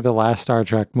 I don't think the last Star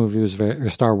Trek movie or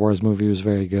Star Wars movie was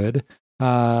very good.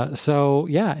 So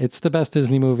yeah, it's the best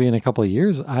Disney movie in a couple of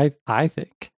years, I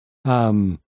think.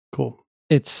 Cool.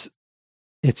 It's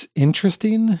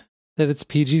interesting that it's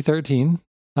PG-13.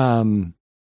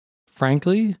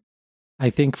 Frankly,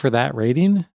 I think for that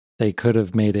rating, they could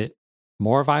have made it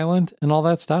more violent and all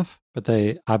that stuff, but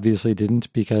they obviously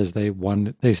didn't because they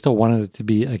still wanted it to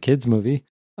be a kids movie.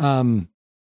 There's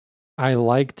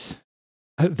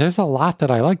a lot that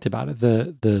I liked about it.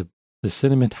 The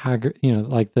cinematography,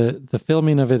 like the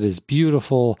filming of it is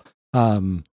beautiful.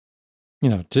 To be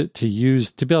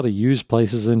able to use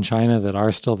places in China that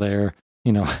are still there,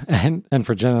 and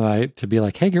for Jen and I to be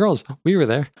like, hey girls, we were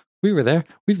there, we've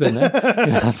been there.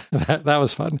 That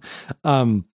was fun.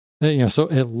 So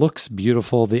it looks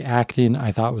beautiful. The acting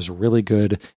I thought was really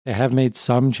good. They have made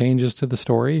some changes to the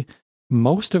story,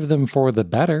 most of them for the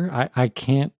better.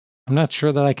 I'm not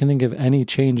sure that I can think of any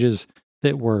changes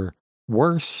that were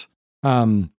worse.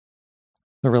 The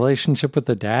relationship with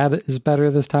the dad is better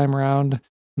this time around.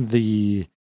 They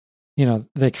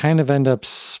kind of end up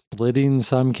splitting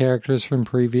some characters from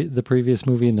the previous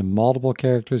movie into multiple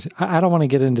characters. I don't want to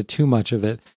get into too much of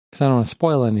it because I don't want to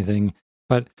spoil anything.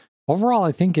 But overall,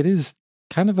 I think it is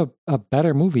kind of a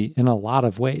better movie in a lot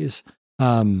of ways.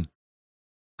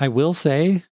 I will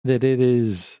say that it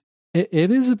is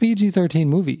a PG-13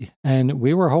 movie, and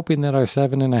we were hoping that our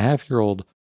 7.5-year-old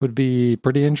would be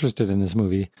pretty interested in this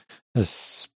movie,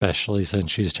 especially since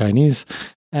she's Chinese.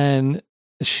 And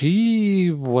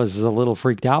she was a little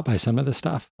freaked out by some of the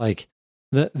stuff. Like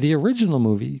the original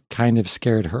movie kind of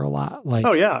scared her a lot. Like,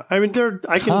 oh yeah, I mean,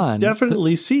 I can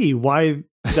definitely see why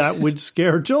that would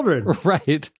scare children.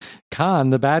 Right.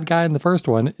 Khan, the bad guy in the first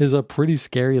one, is a pretty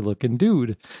scary looking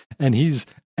dude, and he's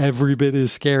every bit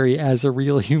as scary as a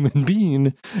real human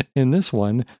being in this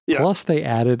one. Yeah. Plus, they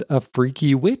added a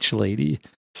freaky witch lady.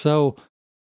 So,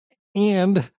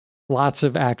 and lots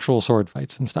of actual sword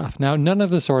fights and stuff. Now, none of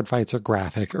the sword fights are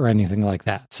graphic or anything like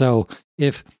that. So,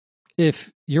 if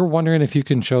you're wondering if you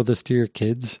can show this to your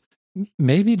kids,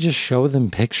 maybe just show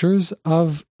them pictures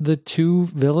of the two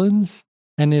villains.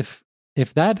 And if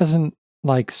that doesn't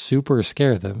like super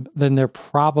scare them, then they're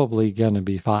probably going to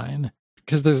be fine.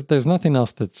 Because there's nothing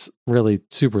else that's really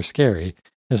super scary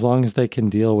as long as they can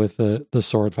deal with the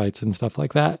sword fights and stuff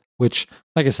like that, which,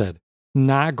 like I said,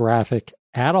 not graphic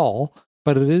at all,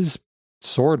 but it is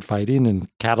sword fighting and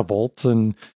catapults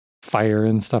and fire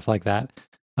and stuff like that.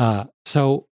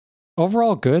 So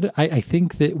overall good. I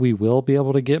think that we will be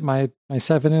able to get my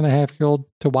 7.5-year-old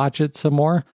to watch it some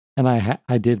more. And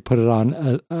I did put it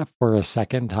on for a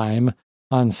second time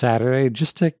on Saturday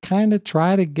just to kind of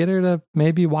try to get her to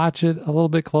maybe watch it a little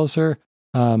bit closer.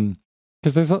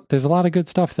 Because there's a lot of good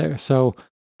stuff there. So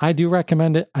I do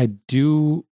recommend it. I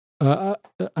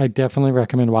definitely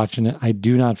recommend watching it. I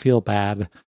do not feel bad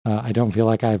I don't feel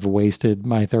like I've wasted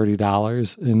my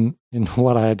 $30 in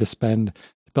what I had to spend to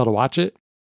be able to watch it.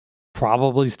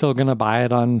 Probably still going to buy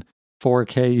it on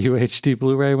 4K UHD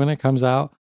Blu-ray when it comes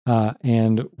out.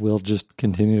 And we'll just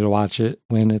continue to watch it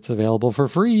when it's available for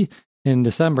free in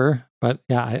December. But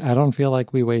yeah, I don't feel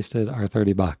like we wasted our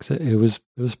 $30. It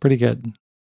was pretty good.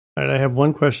 All right, I have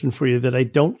one question for you that I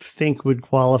don't think would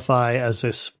qualify as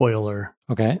a spoiler.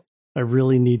 Okay. I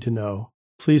really need to know.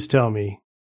 Please tell me.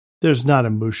 There's not a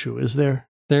Mushu, is there?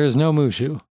 There is no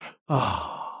Mushu.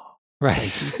 Oh.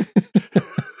 Right.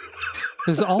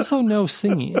 There's also no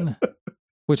singing,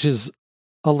 which is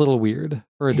a little weird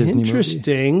for a Disney movie.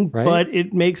 Interesting, right? But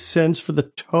it makes sense for the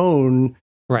tone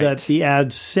that the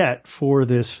ad set for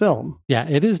this film. Yeah,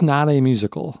 it is not a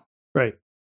musical. Right.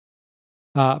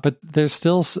 But there's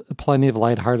still plenty of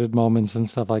lighthearted moments and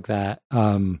stuff like that.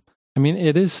 I mean,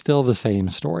 it is still the same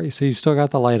story. So you've still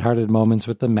got the lighthearted moments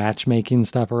with the matchmaking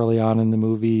stuff early on in the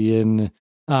movie, and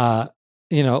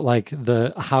like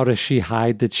the how does she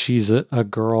hide that she's a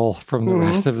girl from the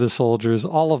rest of the soldiers?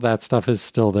 All of that stuff is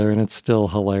still there, and it's still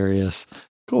hilarious.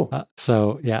 Cool.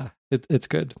 So yeah, it's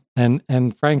good.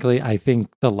 And frankly, I think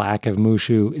the lack of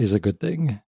Mushu is a good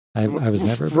thing. I was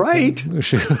never right.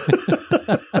 Mushu.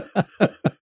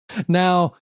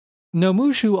 Now, no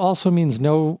Mushu also means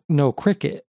no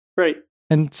cricket. Right.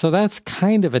 And so that's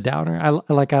kind of a downer. I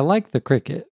like the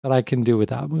cricket, but I can do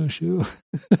without Mushu.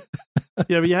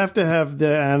 Yeah, but you have to have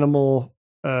the animal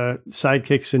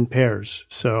sidekicks in pairs.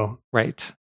 So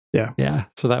right. Yeah. Yeah.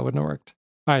 So that wouldn't have worked.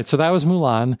 All right. So that was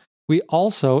Mulan. We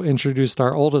also introduced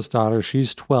our oldest daughter,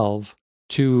 she's 12,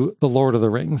 to The Lord of the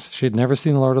Rings. She had never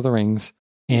seen The Lord of the Rings.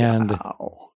 And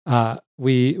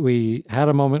we had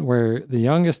a moment where the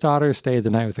youngest daughter stayed the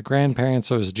night with the grandparents.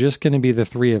 So it was just going to be the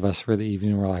three of us for the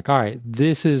evening. We're like, all right,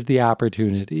 this is the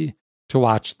opportunity to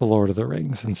watch The Lord of the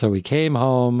Rings. And so we came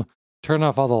home, turned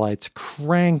off all the lights,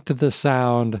 cranked the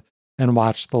sound, and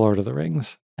watched The Lord of the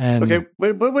Rings. And okay,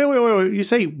 wait. You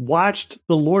say watched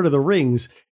The Lord of the Rings.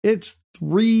 It's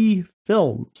 3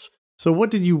 films. So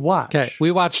what did you watch? Okay, we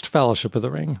watched Fellowship of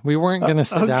the Ring. We weren't going to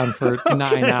sit down for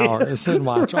 9 hours and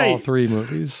watch all 3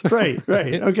 movies. Right.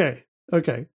 Okay.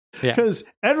 Yeah. Because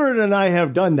Edward and I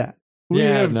have done that. We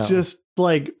have just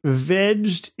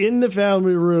vegged in the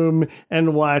family room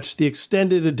and watched the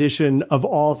extended edition of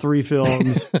all 3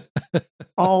 films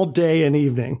all day and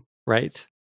evening. Right.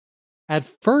 At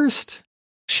first,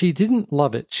 she didn't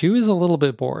love it. She was a little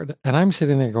bit bored. And I'm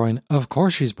sitting there going, of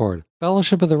course she's bored.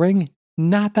 Fellowship of the Ring,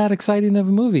 not that exciting of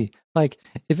a movie. Like,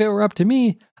 if it were up to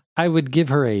me, I would give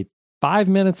her a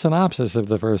 5-minute synopsis of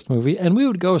the first movie and we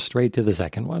would go straight to the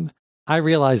second one. I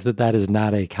realize that is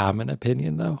not a common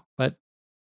opinion, though. But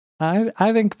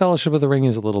I think Fellowship of the Ring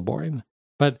is a little boring.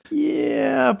 But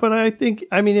yeah, but I think,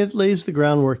 it lays the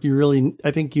groundwork.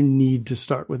 I think you need to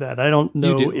start with that. I don't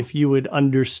know if you would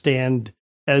understand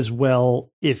as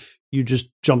well if you just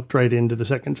jumped right into the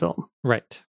second film.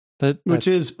 Right. Which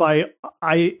is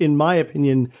in my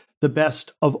opinion, the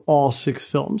best of all 6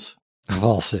 films. Of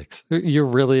all 6. You're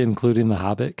really including The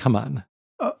Hobbit? Come on.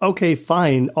 Okay,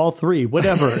 fine. All 3,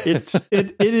 whatever. It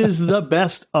is the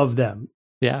best of them.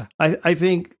 Yeah. I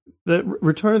think that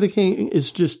Return of the King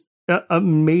is just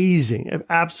amazing. An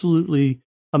absolutely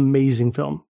amazing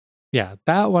film. Yeah,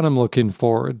 that one I'm looking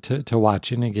forward to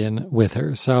watching again with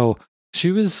her. So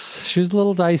she was a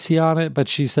little dicey on it, but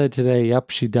she said today, yep,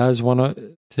 she does want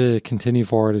to continue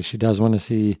forward and she does want to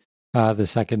see the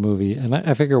second movie. And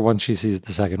I figure once she sees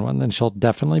the second one, then she'll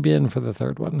definitely be in for the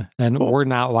third one. And we're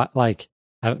not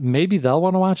maybe they'll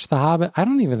want to watch The Hobbit. I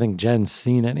don't even think Jen's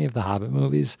seen any of the Hobbit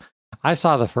movies. I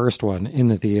saw the first one in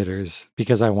the theaters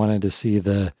because I wanted to see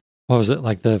the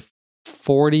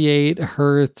 48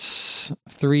 hertz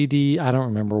 3D. I don't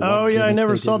remember. I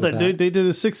never saw that. They did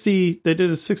a 60. They did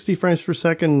a 60 frames per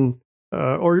second.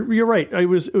 Or you're right. It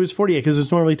was 48 because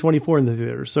it's normally 24 in the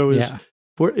theater. So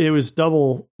it was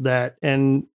double that.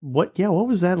 And what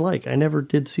was that like? I never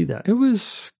did see that. It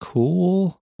was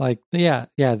cool. The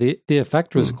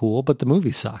effect was cool, but the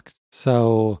movie sucked.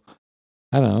 So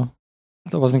I don't know.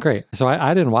 That wasn't great. So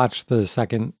I didn't watch the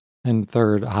second and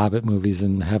third Hobbit movies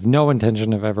and have no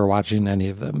intention of ever watching any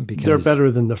of them because they're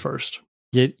better than the first.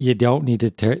 You don't need to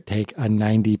take a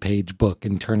 90-page book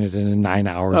and turn it into 9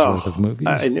 hours worth of movies.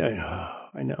 I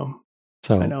know.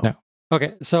 So, no.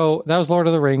 Okay, so that was Lord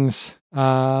of the Rings.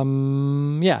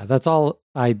 That's all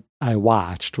I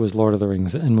watched was Lord of the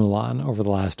Rings and Mulan over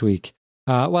the last week.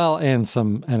 And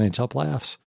some NHL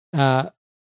playoffs.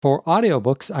 For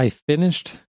audiobooks, I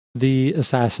finished The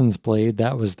Assassin's Blade.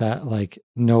 That was that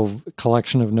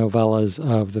collection of novellas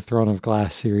of the Throne of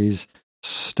Glass series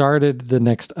started the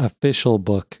next official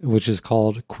book, which is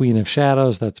called Queen of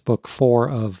Shadows. That's book 4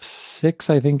 of 6,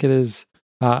 I think it is.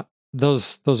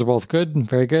 Those are both good,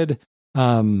 very good.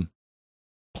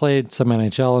 Played some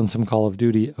NHL and some Call of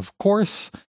Duty, of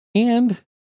course. And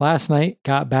last night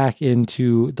got back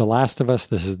into The Last of Us.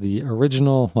 This is the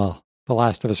original, well, The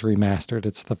Last of Us remastered.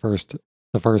 It's the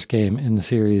first game in the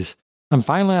series. I'm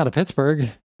finally out of Pittsburgh.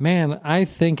 Man, I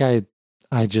think I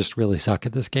just really suck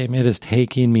at this game. It is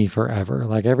taking me forever.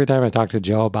 Like every time I talk to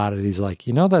Joe about it, he's like,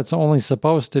 that's only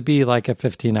supposed to be like a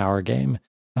 15-hour game.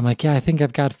 I'm like, yeah, I think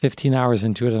I've got 15 hours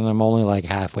into it and I'm only like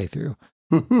halfway through.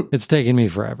 It's taking me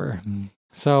forever.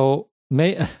 So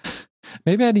maybe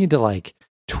I need to like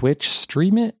Twitch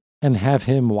stream it and have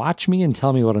him watch me and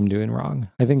tell me what I'm doing wrong.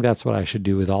 I think that's what I should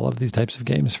do with all of these types of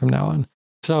games from now on.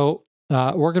 So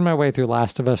working my way through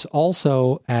Last of Us,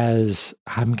 also as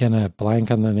I'm going to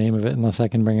blank on the name of it unless I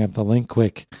can bring up the link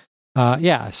quick.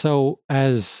 So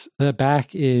as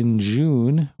back in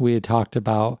June, we had talked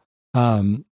about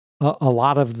a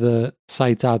lot of the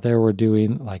sites out there were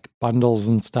doing like bundles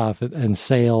and stuff and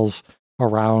sales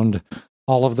around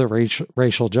all of the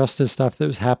racial justice stuff that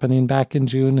was happening back in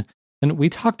June. And we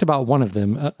talked about one of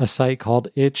them, a site called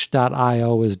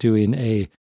itch.io was doing a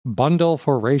bundle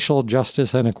for racial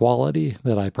justice and equality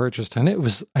that I purchased. And it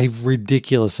was a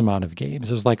ridiculous amount of games.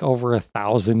 It was like over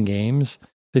 1,000 games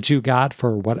that you got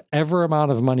for whatever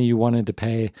amount of money you wanted to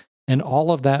pay. And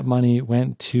all of that money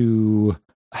went to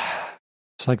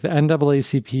it's like the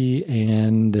NAACP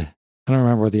and I don't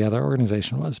remember what the other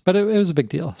organization was, but it was a big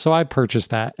deal. So I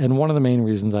purchased that. And one of the main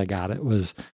reasons I got it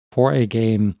was for a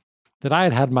game that I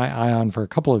had my eye on for a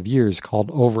couple of years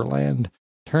called Overland.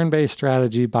 Turn-based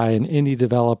strategy by an indie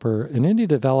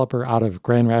developer out of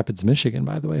Grand Rapids, Michigan,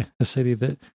 by the way, a city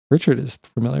that Richard is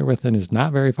familiar with and is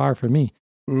not very far from me.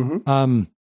 Mm-hmm.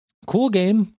 Cool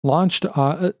game. Launched,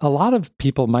 a lot of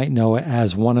people might know it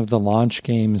as one of the launch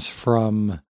games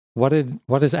from, what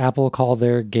does Apple call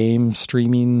their game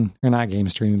streaming, or not game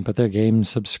streaming, but their game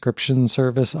subscription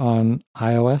service on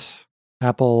iOS?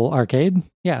 Apple Arcade?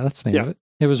 Yeah, that's the name of it.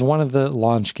 It was one of the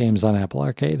launch games on Apple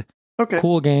Arcade. Okay.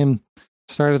 Cool game.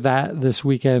 Started that this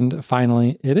weekend.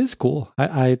 Finally, it is cool.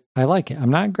 I like it. I'm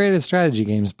not great at strategy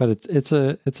games, but it's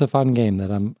a fun game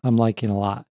that I'm liking a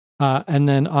lot. And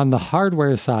then on the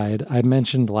hardware side, I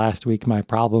mentioned last week my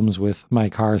problems with my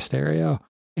car stereo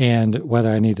and whether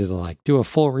I needed to like do a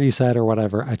full reset or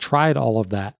whatever. I tried all of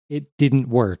that. It didn't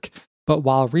work. But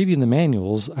while reading the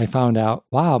manuals, I found out,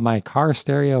 wow, my car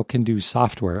stereo can do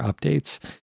software updates.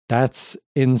 That's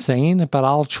insane, but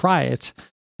I'll try it.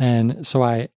 And so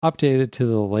I updated to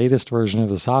the latest version of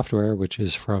the software, which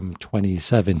is from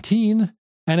 2017.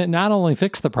 And it not only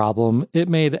fixed the problem, it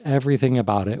made everything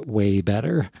about it way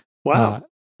better. Wow.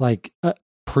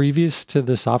 Previous to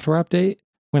the software update,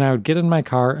 when I would get in my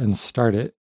car and start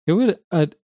it,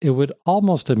 it would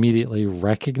almost immediately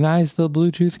recognize the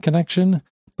Bluetooth connection,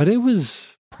 but it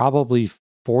was probably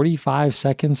 45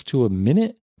 seconds to a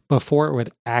minute before it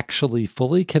would actually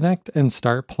fully connect and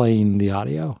start playing the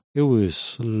audio. It was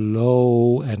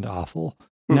slow and awful.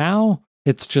 Now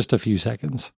it's just a few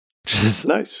seconds, which is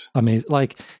nice. Amazing.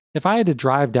 Like if I had to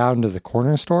drive down to the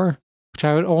corner store, which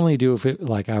I would only do if it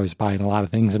like I was buying a lot of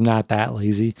things. I'm not that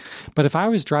lazy. But if I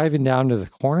was driving down to the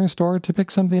corner store to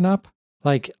pick something up,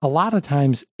 like a lot of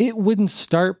times it wouldn't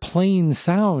start playing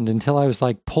sound until I was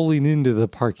like pulling into the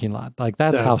parking lot. Like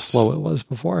that's how slow it was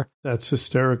before. That's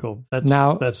hysterical.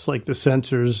 That's like the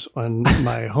sensors on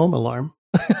my home alarm.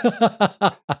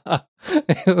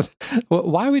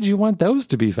 Why would you want those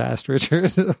to be fast,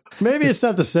 Richard? Maybe it's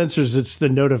not the sensors, it's the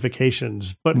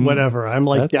notifications, but whatever. I'm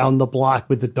like down the block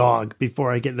with the dog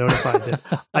before I get notified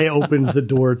that I opened the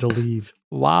door to leave.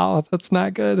 Wow, that's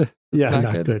not good. Yeah,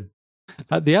 not good.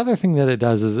 The other thing that it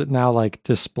does is it now like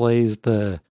displays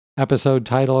the episode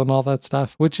title and all that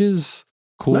stuff, which is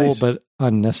cool, but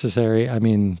unnecessary. I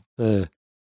mean, the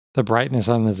brightness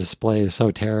on the display is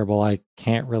so terrible. I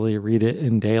can't really read it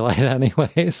in daylight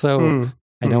anyway. So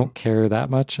I don't care that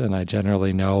much. And I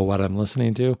generally know what I'm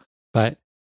listening to, but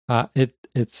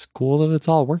it's cool that it's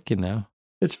all working now.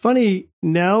 It's funny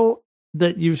now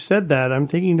that you've said that, I'm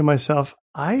thinking to myself,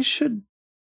 I should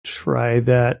try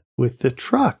that with the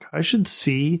truck. I should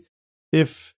see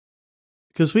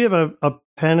because we have a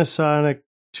Panasonic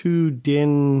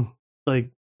 2-DIN,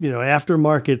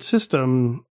 aftermarket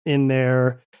system in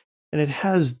there. And it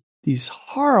has these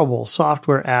horrible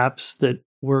software apps that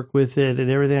work with it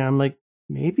and everything. I'm like,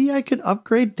 maybe I could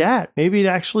upgrade that. Maybe it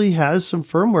actually has some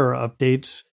firmware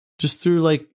updates just through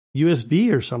like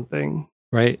USB or something.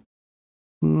 Right.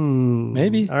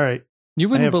 Maybe. All right. You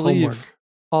wouldn't believe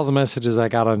all the messages I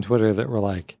got on Twitter that were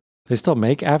like, They still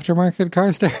make aftermarket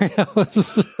car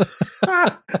stereos.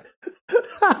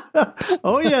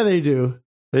 Oh, yeah, they do.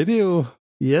 They do.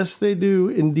 Yes, they do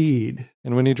indeed.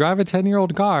 And when you drive a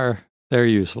 10-year-old car, they're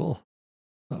useful.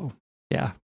 So,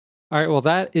 yeah. All right, well,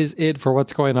 that is it for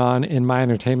what's going on in my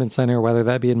entertainment center, whether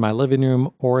that be in my living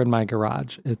room or in my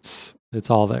garage. It's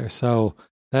all there. So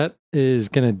that is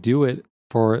going to do it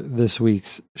for this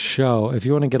week's show. If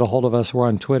you want to get a hold of us, we're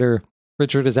on Twitter.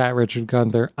 Richard is at Richard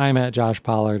Gunther. I'm at Josh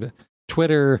Pollard.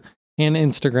 Twitter and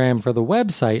Instagram for the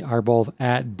website are both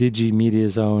at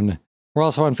DigiMediaZone. We're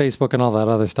also on Facebook and all that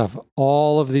other stuff.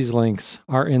 All of these links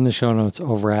are in the show notes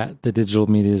over at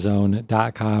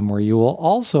thedigitalmediazone.com, where you will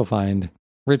also find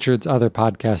Richard's other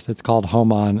podcast. It's called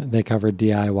Home On. They cover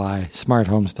DIY, smart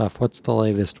home stuff. What's the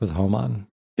latest with Home On?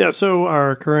 Yeah, so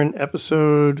our current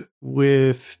episode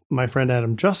with my friend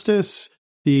Adam Justice,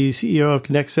 the CEO of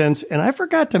ConnectSense, and I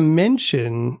forgot to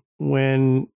mention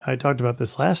when I talked about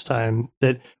this last time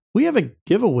that we have a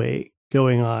giveaway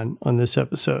going on this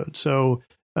episode. So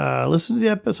listen to the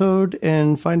episode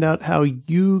and find out how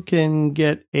you can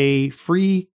get a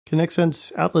free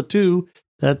ConnectSense Outlet 2.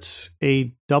 That's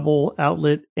a double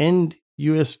outlet and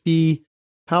USB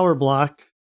power block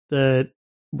that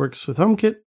works with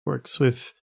HomeKit, works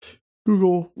with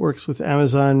Google, works with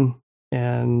Amazon,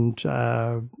 and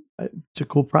it's a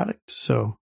cool product.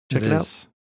 So check it out. It's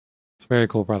a very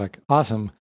cool product. Awesome.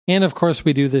 And of course,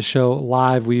 we do this show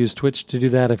live. We use Twitch to do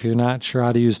that. If you're not sure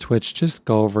how to use Twitch, just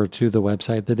go over to the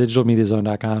website,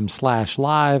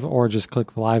 thedigitalmediazone.com/live, or just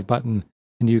click the live button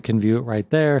and you can view it right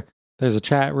there. There's a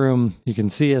chat room. You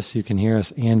can see us, you can hear us,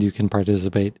 and you can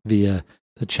participate via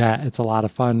the chat. It's a lot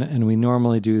of fun, and we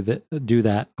normally do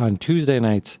that on Tuesday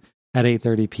nights at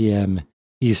 8:30 p.m.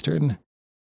 Eastern.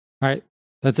 All right,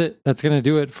 that's it. That's going to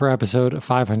do it for episode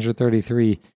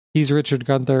 533. He's Richard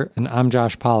Gunther, and I'm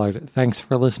Josh Pollard. Thanks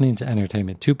for listening to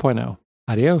Entertainment 2.0.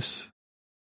 Adios.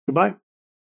 Goodbye.